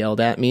probably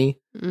yelled at me.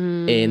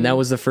 And that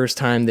was the first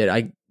time that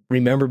I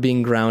remember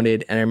being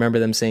grounded. And I remember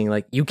them saying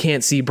like, "You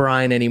can't see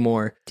Brian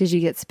anymore." Did you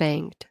get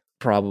spanked?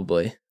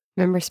 Probably.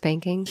 Remember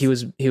spankings? He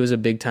was a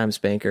big time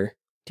spanker.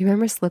 Do you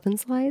remember slip and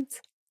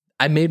slides?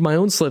 I made my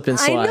own slip and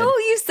slide. I know,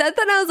 you said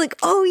that. I was like,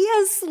 oh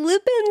yeah,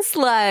 slip and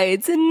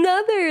slides.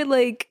 Another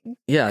like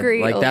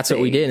great like that's thing.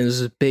 what we did. And it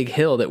was a big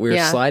hill that we were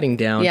sliding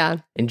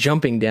down and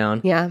jumping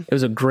down. Yeah. It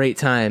was a great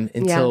time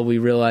until we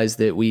realized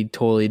that we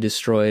totally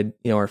destroyed,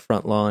 our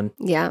front lawn.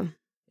 Yeah.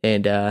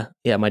 And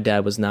my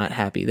dad was not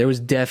happy. There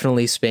was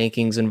definitely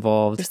spankings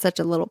involved. You're such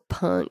a little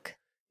punk.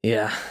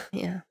 Yeah.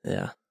 Yeah.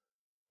 Yeah.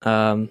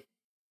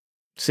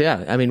 So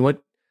yeah, I mean,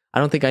 I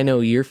don't think I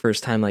know your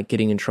first time like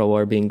getting in trouble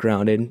or being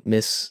grounded,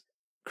 Miss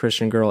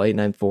Christian Girl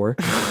 894.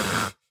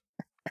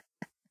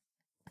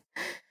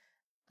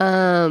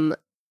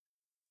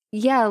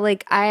 Yeah,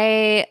 like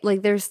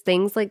there's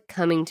things like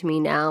coming to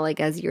me now, like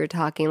as you're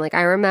talking. Like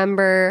I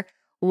remember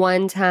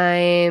one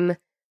time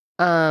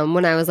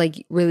when I was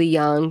like really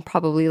young,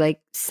 probably like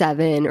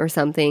 7 or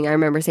something, I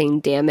remember saying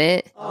damn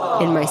it.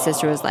 And my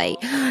sister was like,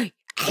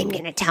 I'm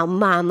gonna tell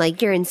mom,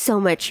 like you're in so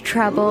much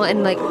trouble.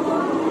 And like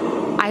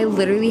I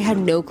literally had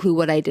no clue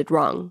what I did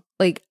wrong.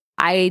 Like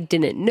I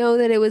didn't know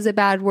that it was a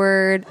bad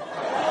word.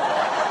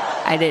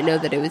 I didn't know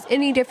that it was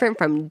any different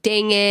from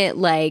dang it.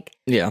 Like,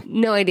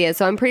 no idea.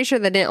 So I'm pretty sure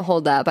that didn't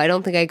hold up. I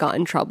don't think I got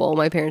in trouble.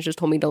 My parents just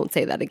told me don't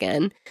say that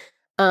again.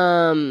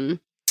 The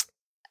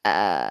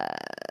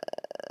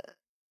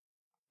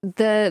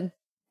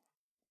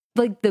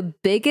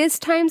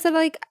biggest times that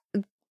like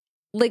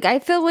I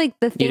feel like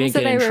the things you didn't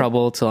get in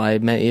trouble till I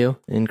met you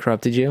and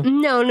corrupted you.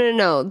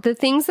 No. The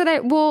things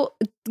that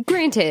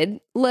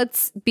granted,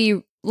 let's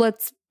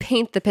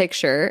paint the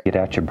picture. Get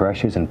out your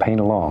brushes and paint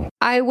along.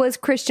 I was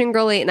Christian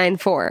Girl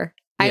 894.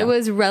 Yeah. I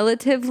was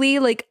relatively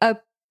like a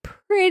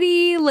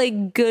pretty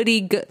like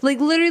goody good, like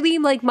literally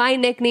like my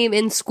nickname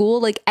in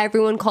school, like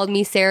everyone called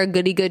me Sarah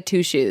Goody Good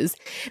Two Shoes.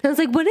 And I was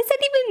like, what does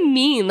that even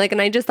mean? Like,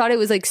 and I just thought it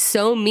was like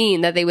so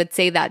mean that they would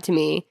say that to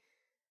me.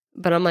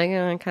 But I'm like,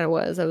 I kind of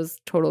was. I was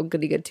total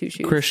Goody Good Two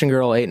Shoes. Christian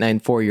Girl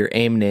 894, your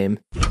AIM name.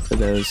 For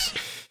those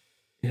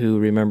who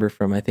remember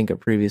from, I think, a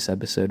previous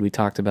episode, we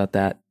talked about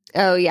that.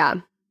 Oh, yeah.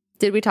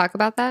 Did we talk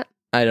about that?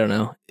 I don't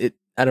know.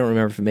 I don't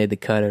remember if it made the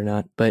cut or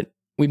not, but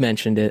we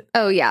mentioned it.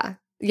 Oh, yeah.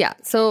 Yeah.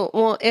 So,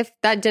 well, if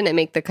that didn't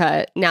make the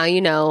cut, now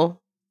you know,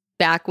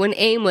 back when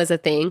AIM was a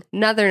thing,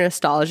 another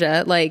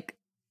nostalgia, like,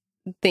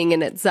 thing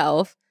in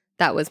itself,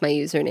 that was my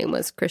username,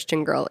 was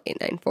Christian Girl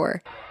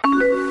 894.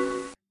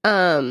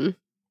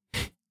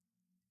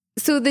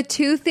 So the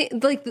two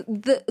things, like,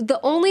 the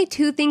only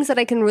two things that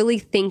I can really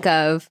think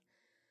of,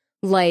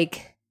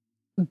 like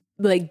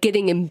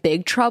getting in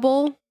big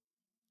trouble,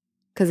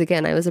 because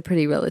again, I was a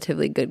pretty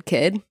relatively good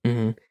kid.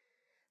 Mm-hmm.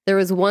 There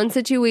was one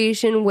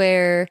situation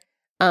where,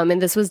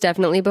 and this was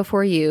definitely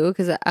before you,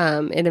 because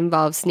it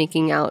involved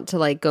sneaking out to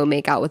like go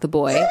make out with a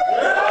boy.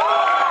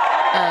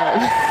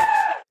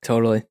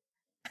 Totally.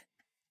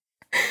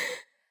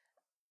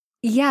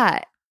 Yeah,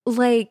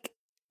 like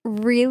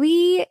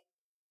really,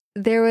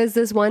 there was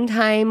this one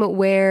time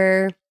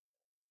where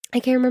I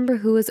can't remember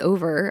who was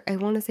over. I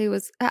want to say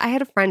I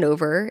had a friend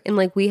over, and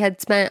like we had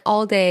spent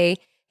all day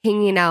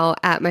hanging out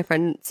at my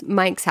friend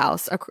Mike's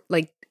house,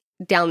 like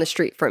down the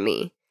street from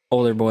me.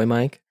 Older boy,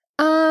 Mike?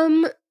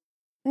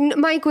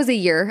 Mike was a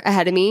year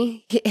ahead of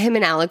me. Him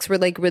and Alex were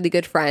like really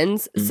good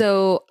friends. Mm.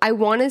 So I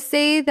want to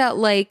say that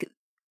like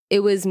it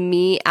was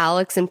me,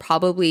 Alex, and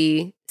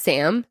probably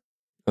Sam.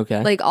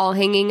 Okay. Like all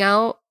hanging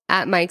out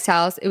at Mike's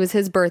house. It was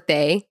his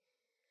birthday.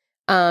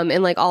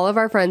 And like all of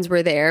our friends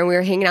were there, and we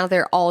were hanging out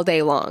there all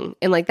day long.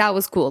 And like that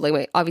was cool.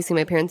 Like obviously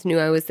my parents knew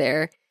I was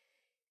there.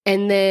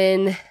 And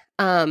then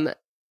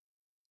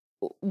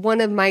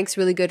one of Mike's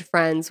really good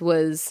friends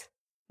was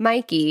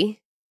Mikey.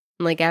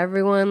 And like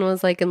everyone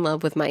was like in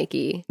love with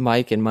Mikey.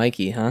 Mike and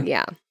Mikey, huh?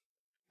 Yeah.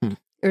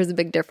 There was a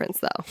big difference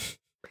though.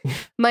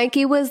 Mike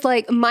is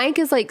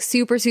like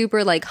super,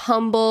 super like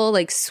humble,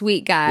 like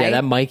sweet guy. Yeah,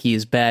 that Mikey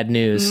is bad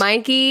news.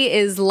 Mikey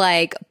is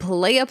like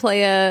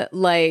playa,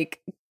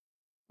 like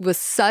was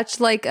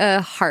such like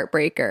a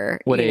heartbreaker.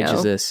 What age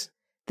is this?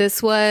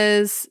 This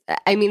was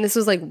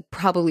like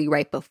probably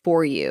right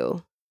before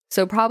you.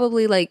 So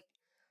probably like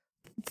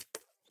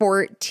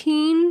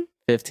 14?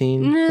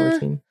 15?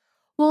 14?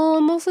 Well,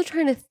 I'm also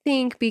trying to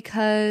think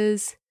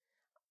because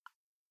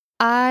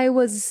I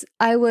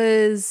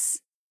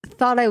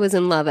thought I was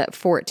in love at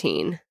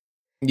 14.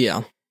 Yeah.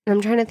 And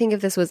I'm trying to think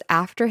if this was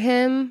after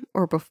him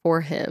or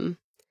before him.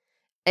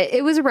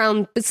 It was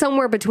around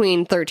somewhere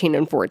between 13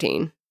 and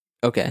 14.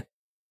 Okay.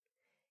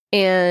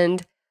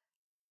 And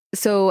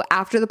so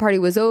after the party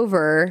was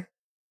over,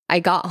 I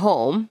got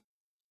home,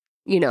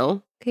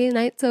 okay,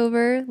 night's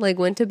over, like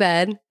went to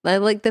bed.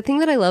 Like the thing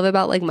that I love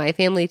about like my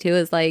family too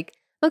is like,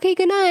 okay,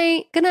 good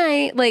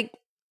night. Like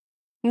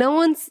no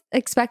one's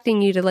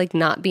expecting you to like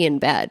not be in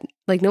bed.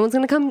 Like no one's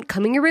going to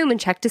come in your room and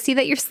check to see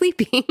that you're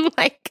sleeping.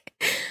 Like,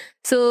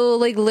 so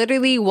like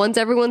literally once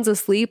everyone's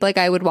asleep, like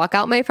I would walk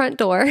out my front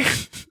door,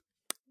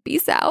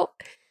 peace out.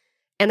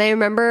 And I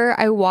remember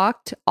I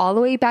walked all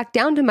the way back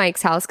down to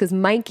Mike's house because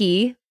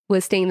Mikey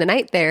was staying the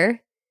night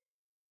there.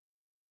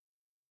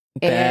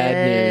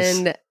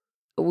 Bad news.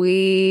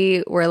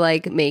 We were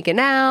like making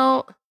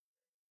out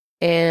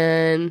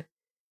and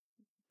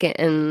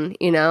getting,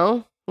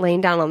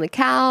 laying down on the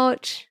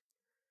couch.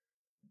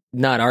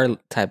 Not our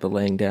type of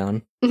laying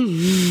down.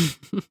 You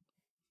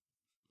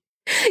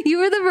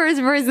were the first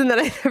person that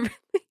I ever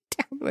laid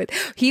down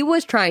with. He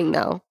was trying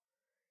though.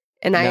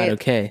 And Not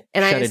okay.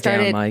 And Shut it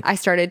down, Mike. I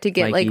started to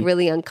get Mikey. like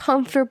really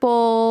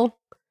uncomfortable.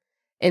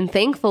 And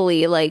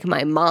thankfully, like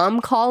my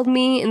mom called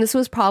me, and this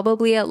was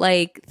probably at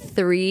like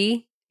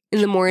 3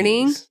 in the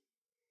morning.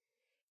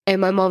 And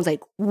my mom's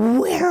like,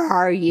 "Where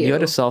are you?" You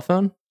had a cell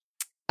phone?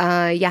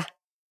 Yeah.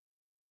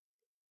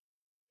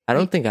 I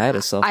don't think I had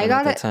a cell phone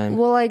at that time.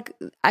 Well, like,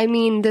 I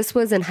mean, this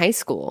was in high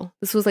school.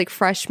 This was like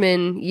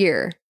freshman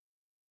year.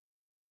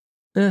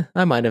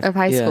 I might have. Of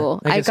high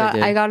school. I did.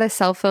 got a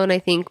cell phone, I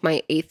think,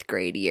 my 8th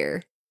grade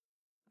year.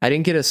 I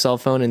didn't get a cell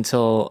phone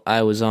until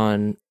I was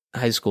on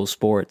high school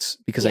sports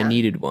because I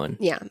needed one.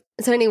 Yeah.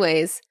 So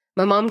anyways,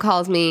 my mom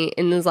calls me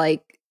and is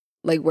like,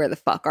 where the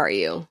fuck are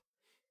you?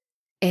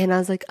 And I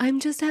was like, I'm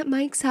just at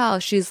Mike's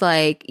house. She's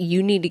like,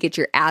 you need to get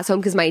your ass home,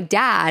 because my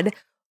dad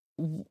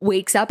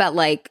wakes up at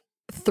like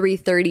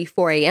 3:30,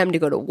 4 a.m. to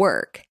go to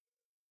work.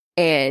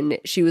 And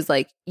she was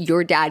like,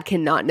 your dad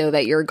cannot know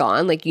that you're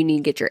gone. Like, you need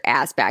to get your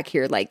ass back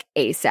here like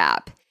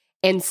ASAP.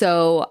 And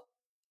so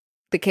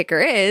the kicker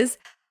is,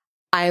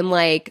 I'm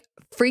like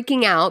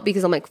freaking out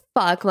because I'm like,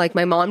 fuck, like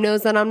my mom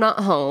knows that I'm not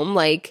home.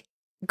 Like,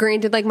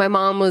 granted, like my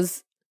mom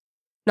was,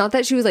 not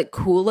that she was like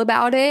cool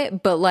about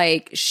it, but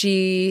like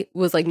she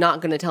was like not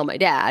going to tell my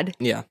dad.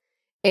 Yeah.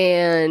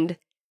 And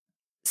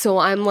so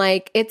I'm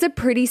like, it's a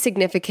pretty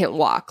significant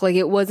walk. Like,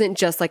 it wasn't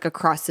just like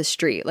across the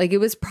street. Like, it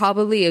was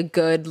probably a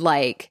good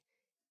like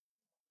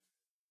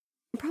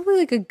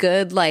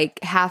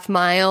half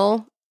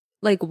mile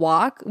like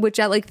walk, which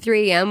at like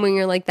 3 a.m. when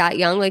you're like that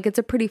young, like it's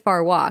a pretty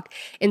far walk.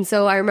 And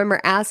so I remember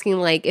asking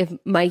like if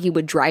Mikey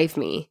would drive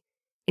me,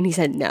 and he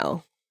said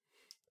no.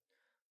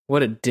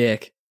 What a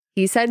dick.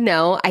 He said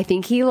no. I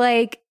think he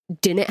like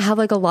didn't have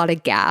like a lot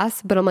of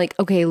gas, but I'm like,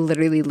 okay,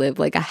 literally live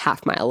like a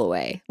half mile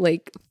away.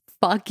 Like,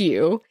 fuck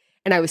you.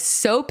 And I was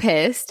so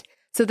pissed.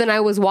 So then I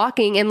was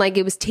walking, and like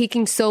it was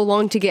taking so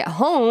long to get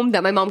home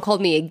that my mom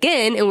called me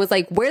again and was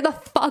like, where the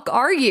fuck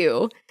are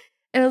you?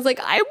 And I was like,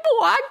 I'm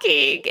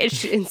walking.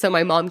 And so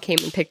my mom came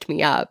and picked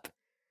me up.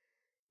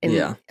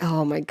 And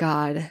oh my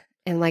God.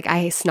 And like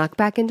I snuck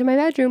back into my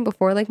bedroom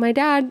before like my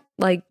dad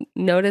like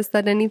noticed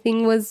that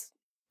anything was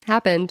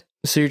happened.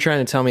 So you're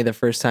trying to tell me the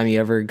first time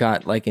you ever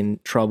got like in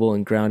trouble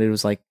and grounded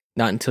was like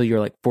not until you were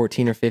like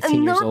 14 or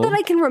 15 years old? Not that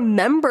I can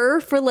remember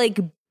for like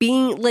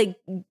being like,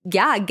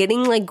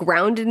 getting like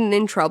grounded and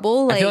in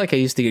trouble. Like, I feel like I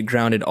used to get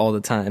grounded all the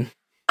time.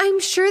 I'm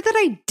sure that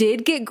I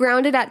did get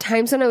grounded at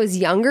times when I was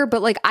younger,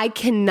 but like I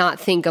cannot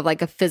think of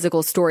like a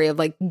physical story of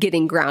like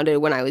getting grounded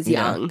when I was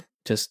young.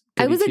 Just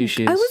I was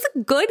a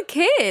good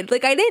kid.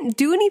 Like, I didn't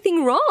do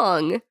anything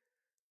wrong.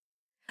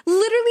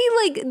 Literally,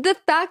 like the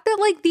fact that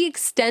like the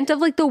extent of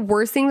like the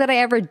worst thing that I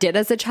ever did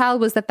as a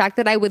child was the fact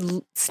that I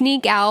would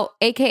sneak out,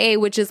 aka,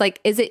 which is like,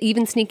 is it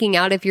even sneaking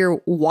out if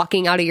you're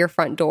walking out of your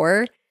front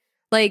door?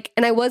 Like,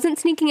 and I wasn't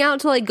sneaking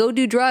out to like go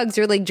do drugs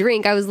or like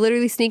drink. I was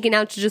literally sneaking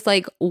out to just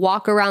like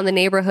walk around the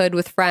neighborhood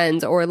with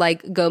friends or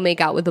like go make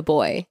out with a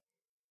boy.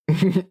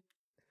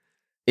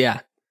 Yeah,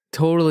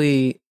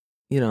 totally,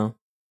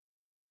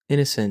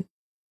 innocent,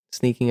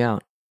 sneaking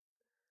out,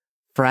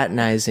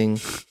 fraternizing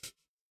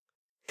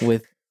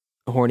with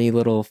horny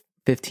little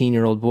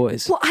 15-year-old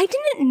boys. Well, I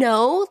didn't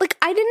know. Like,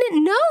 I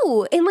didn't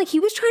know. And like,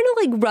 he was trying to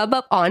like rub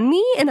up on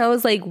me. And I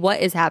was like,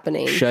 what is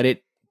happening? Shut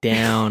it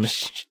down.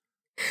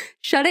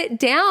 Shut it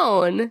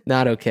down.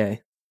 Not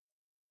okay.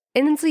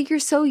 And it's like, you're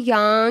so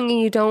young and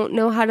you don't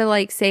know how to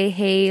like say,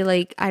 hey,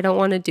 like, I don't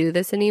want to do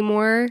this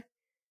anymore.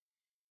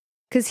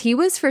 Because he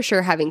was for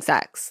sure having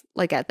sex,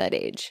 like at that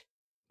age.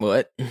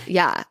 What?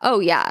 Yeah. Oh,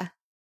 yeah.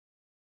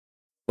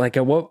 Like,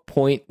 at what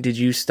point did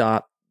you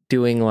stop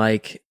doing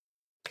like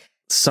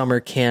summer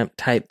camp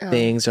type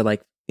things or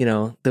like,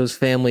 those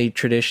family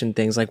tradition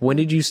things? Like, when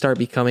did you start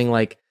becoming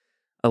like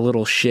a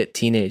little shit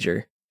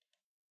teenager?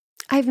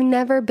 I've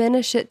never been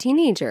a shit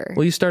teenager.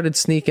 Well, you started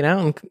sneaking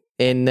out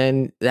and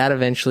then that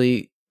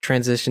eventually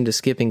transitioned to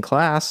skipping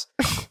class.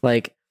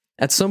 Like,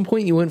 at some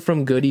point you went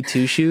from goody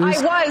two-shoes.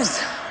 I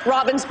was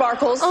Robin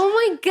Sparkles. Oh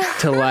my God.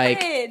 To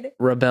like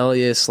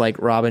rebellious like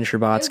Robin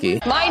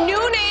Scherbatsky. My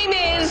new name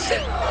is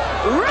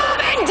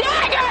Robin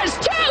Daggers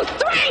 2,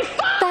 3, 4.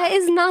 That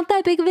is not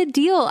that big of a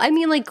deal. I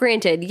mean, like,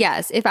 granted,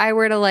 yes, if I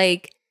were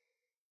to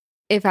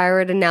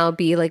now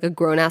be like a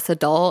grown-ass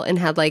adult and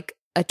had like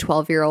a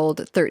 12-year-old,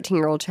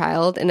 13-year-old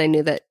child, and I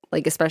knew that,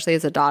 like, especially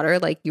as a daughter,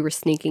 like, you were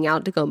sneaking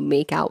out to go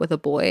make out with a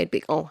boy, I'd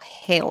be, oh,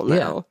 hell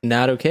no. Yeah,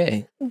 not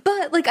okay.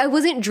 But, like, I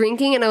wasn't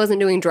drinking and I wasn't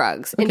doing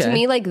drugs. And to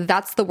me, like,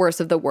 that's the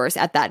worst of the worst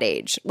at that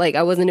age. Like,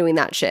 I wasn't doing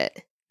that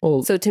shit.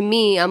 Well, so to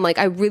me, I'm like,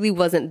 I really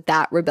wasn't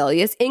that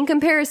rebellious in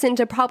comparison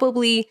to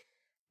probably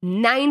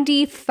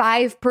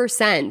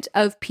 95%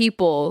 of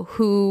people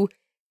who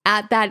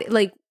at that,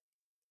 like,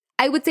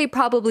 I would say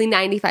probably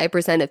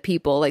 95% of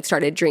people like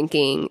started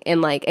drinking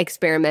and like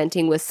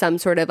experimenting with some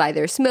sort of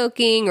either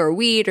smoking or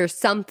weed or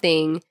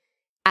something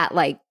at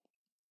like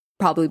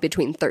probably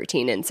between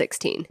 13 and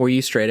 16. Were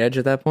you straight edge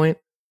at that point?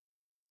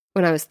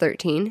 When I was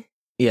 13?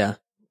 Yeah.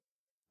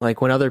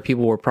 Like when other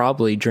people were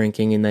probably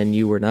drinking and then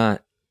you were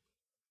not.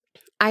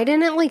 I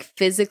didn't like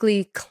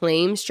physically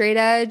claim straight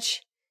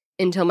edge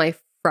until my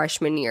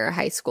freshman year of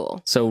high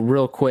school. So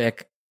real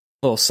quick,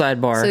 little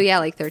sidebar. So yeah,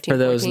 like 13, for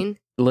those 14.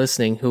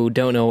 Listening who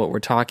don't know what we're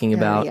talking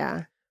about.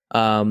 Yeah.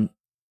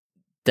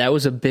 That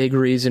was a big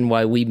reason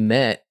why we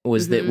met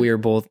was that we were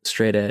both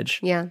straight edge.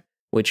 Yeah.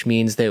 Which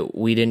means that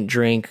we didn't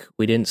drink,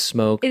 we didn't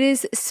smoke. It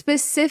is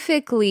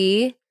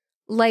specifically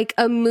like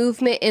a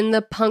movement in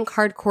the punk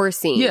hardcore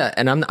scene. Yeah,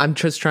 and I'm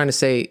just trying to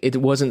say it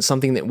wasn't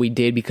something that we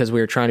did because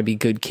we were trying to be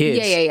good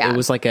kids. Yeah. It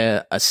was like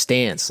a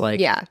stance, like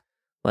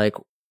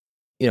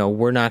you know,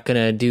 we're not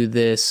gonna do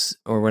this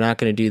or we're not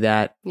gonna do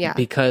that. Yeah,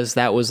 because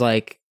that was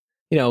like,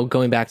 you know,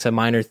 going back to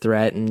Minor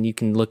Threat, and you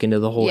can look into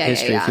the whole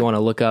history if you want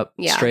to look up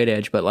straight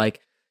edge, but like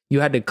you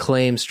had to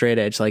claim straight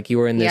edge, like you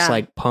were in this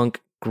like punk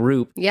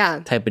group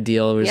type of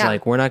deal. It was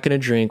like, we're not gonna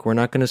drink, we're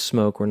not gonna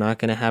smoke, we're not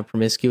gonna have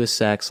promiscuous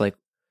sex, like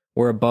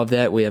we're above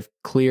that. We have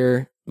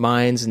clear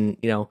minds, and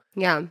you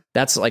know,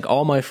 that's like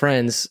all my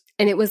friends.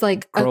 And it was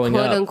like a quote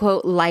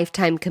unquote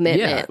lifetime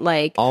commitment. Yeah.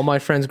 Like all my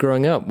friends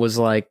growing up was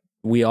like,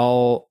 we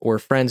all were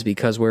friends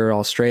because we were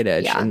all straight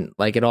edge. And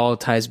like it all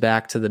ties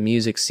back to the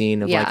music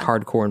scene of like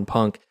hardcore and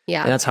punk.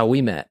 Yeah. And that's how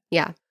we met.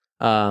 Yeah.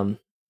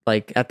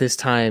 Like at this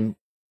time,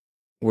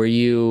 were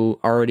you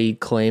already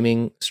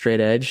claiming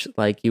straight edge?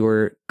 Like you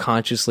were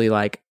consciously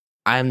like,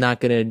 I'm not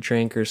going to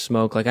drink or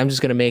smoke. Like I'm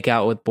just going to make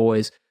out with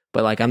boys,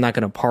 but like I'm not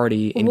going to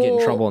party and get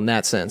in trouble in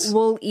that sense.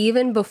 Well,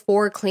 even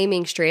before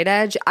claiming straight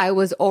edge, I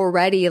was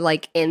already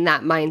like in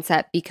that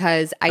mindset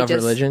because I just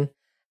religion.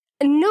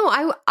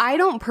 No, I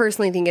don't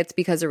personally think it's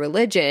because of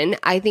religion.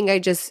 I think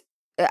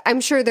I'm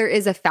sure there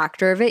is a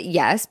factor of it,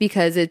 yes,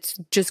 because it's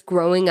just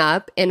growing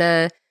up in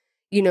a,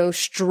 you know,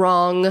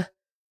 strong,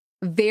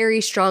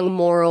 very strong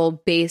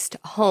moral based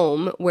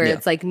home where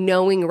it's like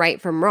knowing right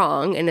from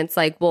wrong. And it's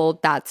like, well,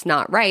 that's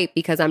not right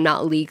because I'm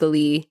not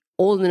legally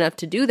old enough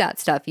to do that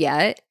stuff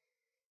yet.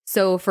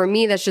 So for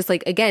me, that's just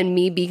like, again,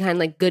 me being kind of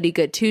like goody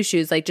good two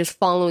shoes, like just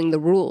following the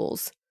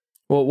rules.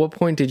 Well, at what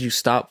point did you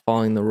stop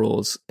following the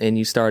rules and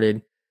you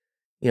started,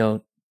 you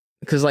know,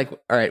 because like,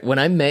 all right, when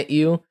I met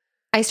you,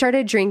 I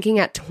started drinking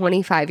at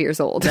 25 years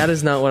old. That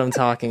is not what I'm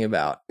talking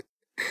about.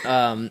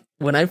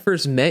 When I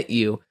first met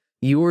you,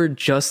 you were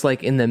just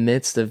like in the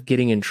midst of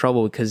getting in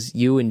trouble because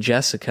you and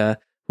Jessica,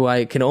 who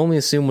I can only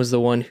assume was the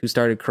one who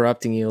started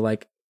corrupting you,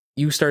 like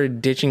you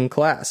started ditching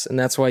class and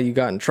that's why you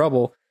got in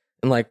trouble.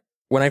 And like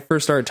when I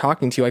first started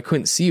talking to you, I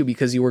couldn't see you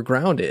because you were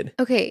grounded.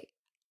 Okay.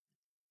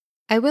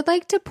 I would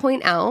like to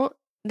point out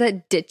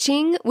that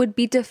ditching would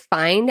be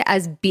defined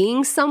as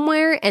being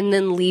somewhere and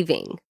then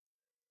leaving.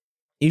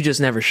 You just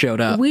never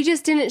showed up. We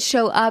just didn't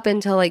show up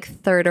until like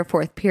third or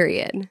fourth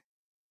period.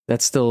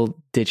 That's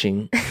still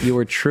ditching. You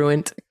were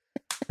truant.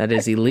 That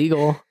is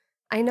illegal.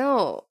 I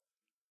know.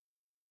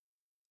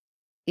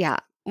 Yeah.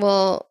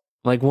 Well,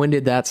 like when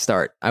did that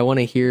start? I want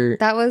to hear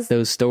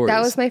those stories.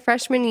 That was my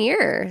freshman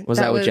year. Was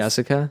that with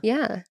Jessica?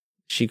 Yeah.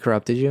 She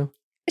corrupted you?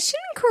 She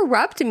didn't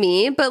corrupt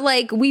me, but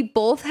like I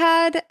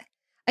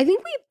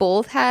think we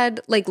both had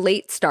like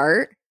late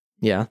start.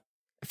 Yeah.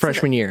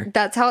 Freshman year.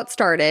 That's how it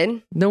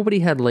started. Nobody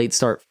had late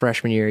start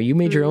freshman year. You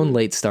made your own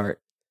late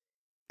start.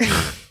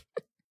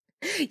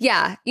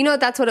 Yeah. You know,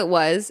 that's what it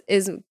was,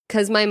 is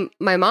because my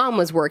mom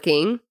was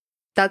working.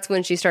 That's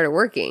when she started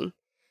working.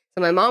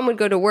 So my mom would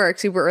go to work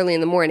super early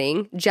in the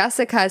morning.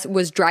 Jessica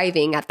was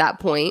driving at that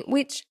point,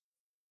 which,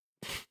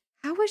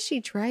 how was she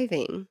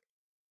driving?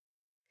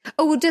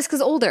 Oh, well,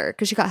 Jessica's older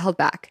because she got held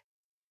back.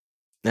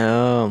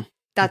 Oh.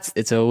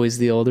 It's always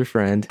the older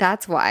friend.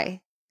 That's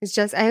why. It's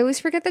just, I always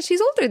forget that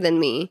she's older than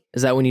me.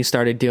 Is that when you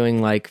started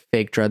doing like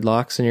fake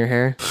dreadlocks in your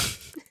hair?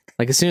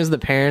 Like as soon as the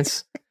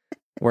parents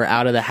were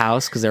out of the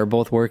house because they were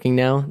both working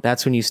now,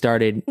 that's when you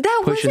started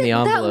pushing the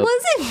envelope.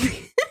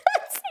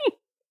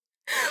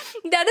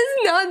 That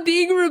is not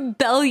being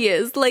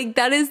rebellious. Like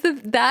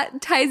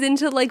that ties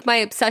into like my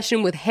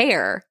obsession with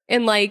hair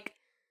and like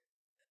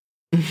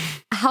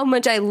how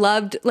much I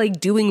loved like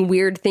doing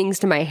weird things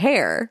to my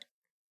hair.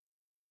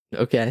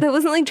 Okay. That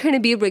wasn't like trying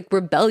to be like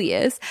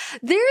rebellious.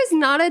 There is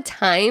not a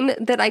time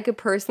that I could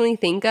personally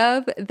think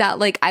of that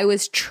like I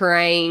was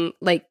trying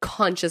like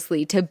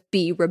consciously to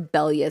be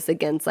rebellious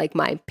against like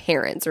my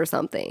parents or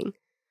something.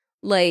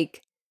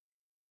 Like,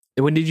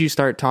 when did you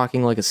start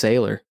talking like a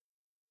sailor?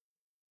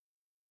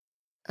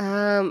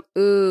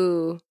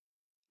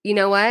 You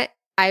know what?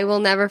 I will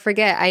never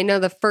forget. I know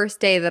the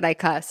first day that I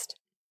cussed.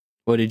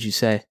 What did you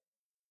say?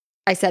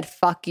 I said,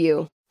 fuck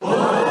you.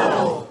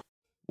 Whoa.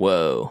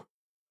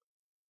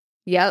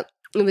 Yep.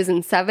 It was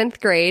in 7th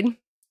grade.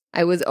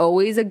 I was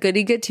always a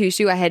goody good two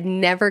shoe. I had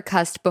never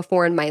cussed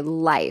before in my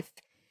life.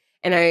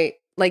 And I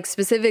like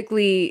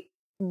specifically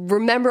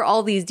remember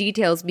all these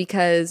details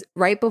because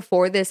right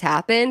before this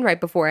happened, right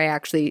before I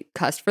actually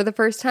cussed for the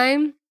first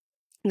time,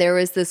 there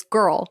was this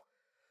girl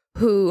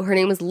who, her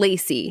name was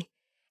Lacey.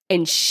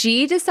 And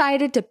she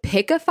decided to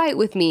pick a fight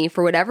with me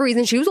for whatever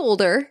reason. She was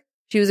older.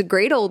 She was a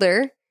grade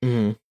older.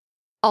 Mm-hmm.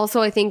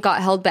 Also, I think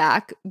got held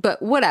back,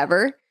 but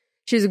whatever.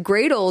 She was a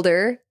grade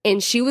older,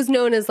 and she was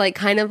known as like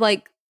kind of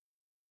like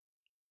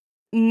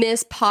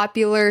Miss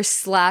Popular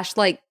 /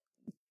 like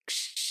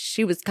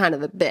she was kind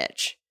of a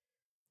bitch.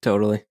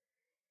 Totally.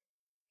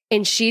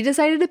 And she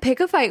decided to pick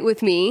a fight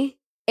with me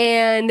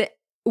and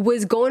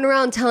was going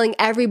around telling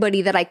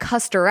everybody that I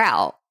cussed her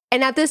out.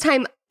 And at this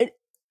time,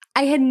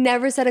 I had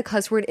never said a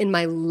cuss word in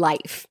my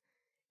life.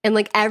 And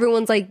like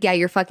everyone's like, yeah,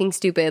 you're fucking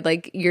stupid.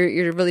 Like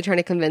you're really trying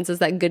to convince us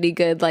that goody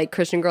good like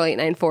Christian girl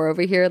 894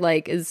 over here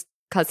like is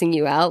cussing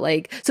you out.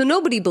 Like, so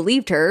nobody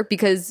believed her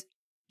because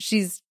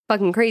she's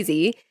fucking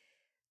crazy.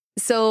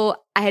 So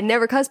I had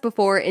never cussed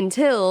before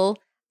until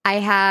I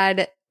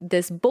had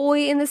this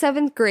boy in the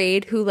 7th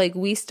grade who, like,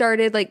 we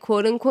started, like,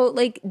 quote unquote,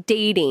 like,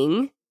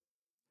 dating.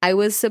 I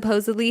was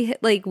supposedly,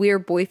 like, we were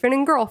boyfriend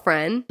and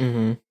girlfriend.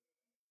 Mm-hmm.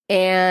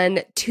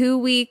 And 2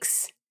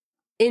 weeks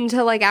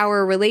into, like,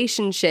 our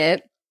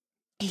relationship,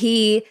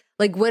 he,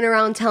 like, went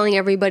around telling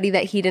everybody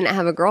that he didn't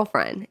have a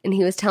girlfriend. And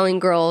he was telling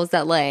girls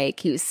that, like,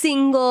 he was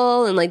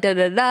single and, like,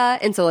 da-da-da.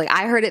 And so, like,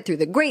 I heard it through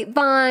the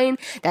grapevine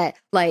that,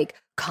 like,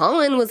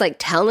 Colin was, like,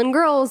 telling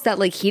girls that,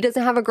 like, he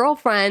doesn't have a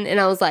girlfriend. And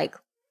I was like,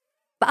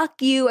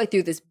 fuck you. I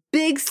threw this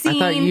big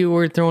scene. I thought you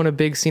were throwing a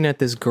big scene at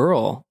this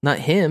girl, not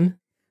him.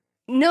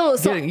 No,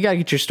 so you gotta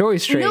get your story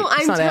straight.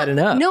 It's not adding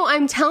up. No,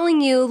 I'm telling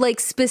you,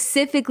 like,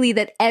 specifically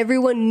that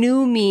everyone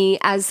knew me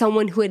as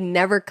someone who had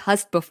never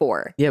cussed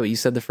before. Yeah, but you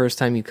said the first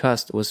time you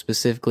cussed was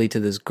specifically to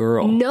this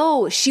girl.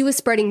 No, she was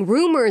spreading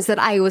rumors that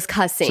I was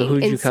cussing. So who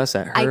did you cuss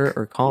at, her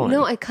or Colin?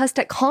 No, I cussed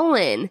at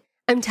Colin.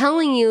 I'm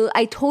telling you,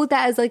 I told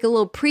that as, like, a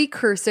little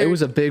precursor. It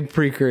was a big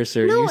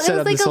precursor. No, you set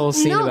up like this whole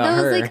scene about her.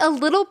 No, it was like a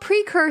little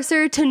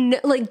precursor to,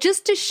 like,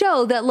 just to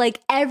show that, like,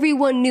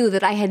 everyone knew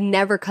that I had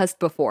never cussed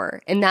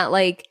before. And that,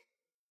 like,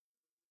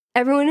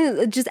 everyone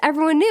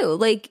knew.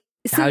 Like,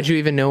 so, how'd you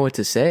even know what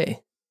to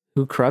say?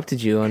 Who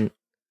corrupted you? And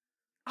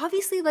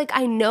obviously, like,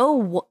 I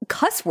know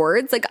cuss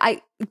words.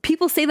 Like,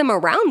 people say them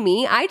around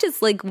me. I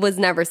just, like, was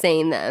never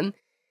saying them.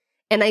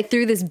 And I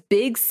threw this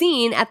big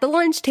scene at the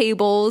lunch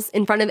tables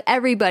in front of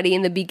everybody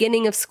in the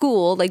beginning of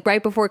school, like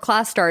right before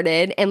class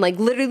started. And, like,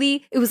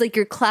 literally, it was like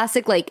your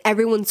classic, like,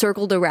 everyone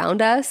circled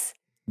around us.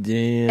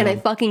 Damn. And I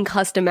fucking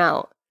cussed him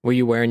out. Were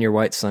you wearing your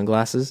white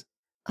sunglasses?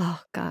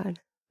 Oh, God.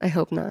 I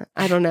hope not.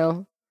 I don't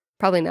know.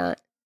 Probably not.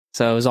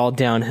 So it was all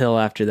downhill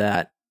after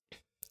that.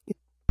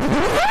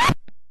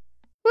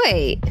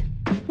 Wait.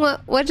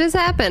 What just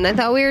happened? I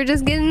thought we were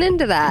just getting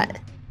into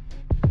that.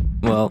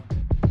 Well,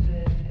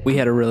 we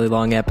had a really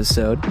long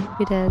episode.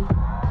 We did.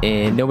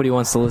 And nobody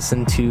wants to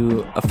listen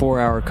to a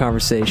 4-hour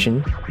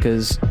conversation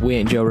because we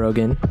ain't Joe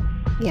Rogan.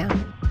 Yeah.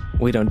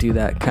 We don't do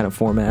that kind of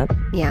format.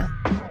 Yeah.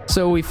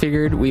 So we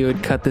figured we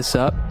would cut this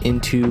up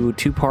into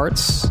 2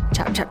 parts.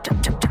 Chop, chop,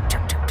 chop, chop, chop,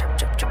 chop, chop,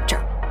 chop, chop,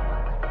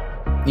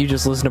 chop. You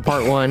just listen to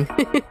part 1.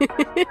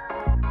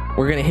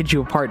 We're going to hit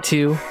you with part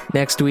 2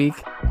 next week.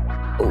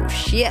 Oh,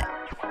 shit.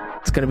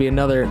 It's going to be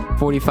another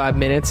 45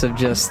 minutes of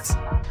just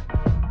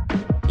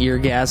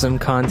eargasm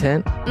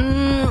content.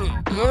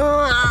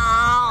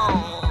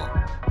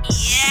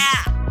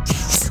 Yeah.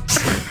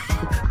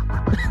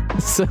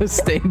 So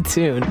stay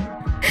tuned.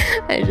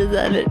 I just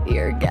had an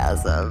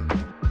eargasm.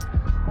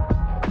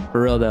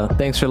 For real though,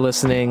 thanks for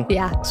listening.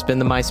 Yeah. Spin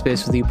the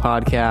MySpace with You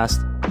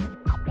podcast.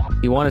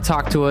 If you want to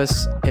talk to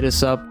us, hit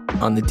us up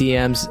on the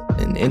DMs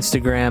and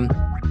Instagram.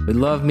 We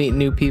love meeting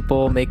new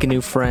people, making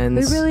new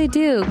friends. We really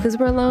do, because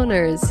we're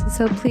loners.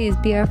 So please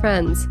be our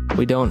friends.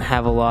 We don't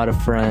have a lot of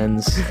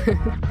friends.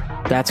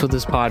 That's what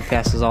this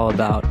podcast is all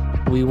about.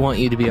 We want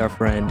you to be our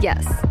friend.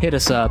 Yes. Hit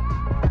us up.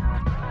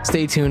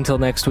 Stay tuned till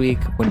next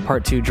week when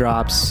part 2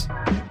 drops.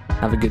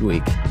 Have a good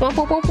week. Wow,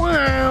 wow, wow,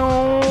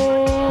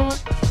 wow.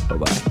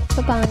 Bye-bye.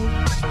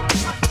 Bye-bye.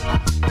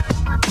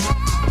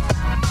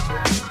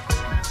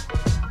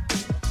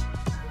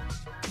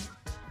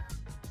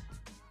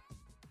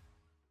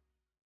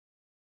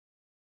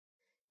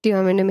 Do you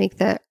want me to make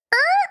the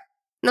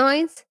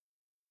noise?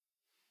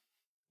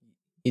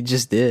 You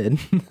just did.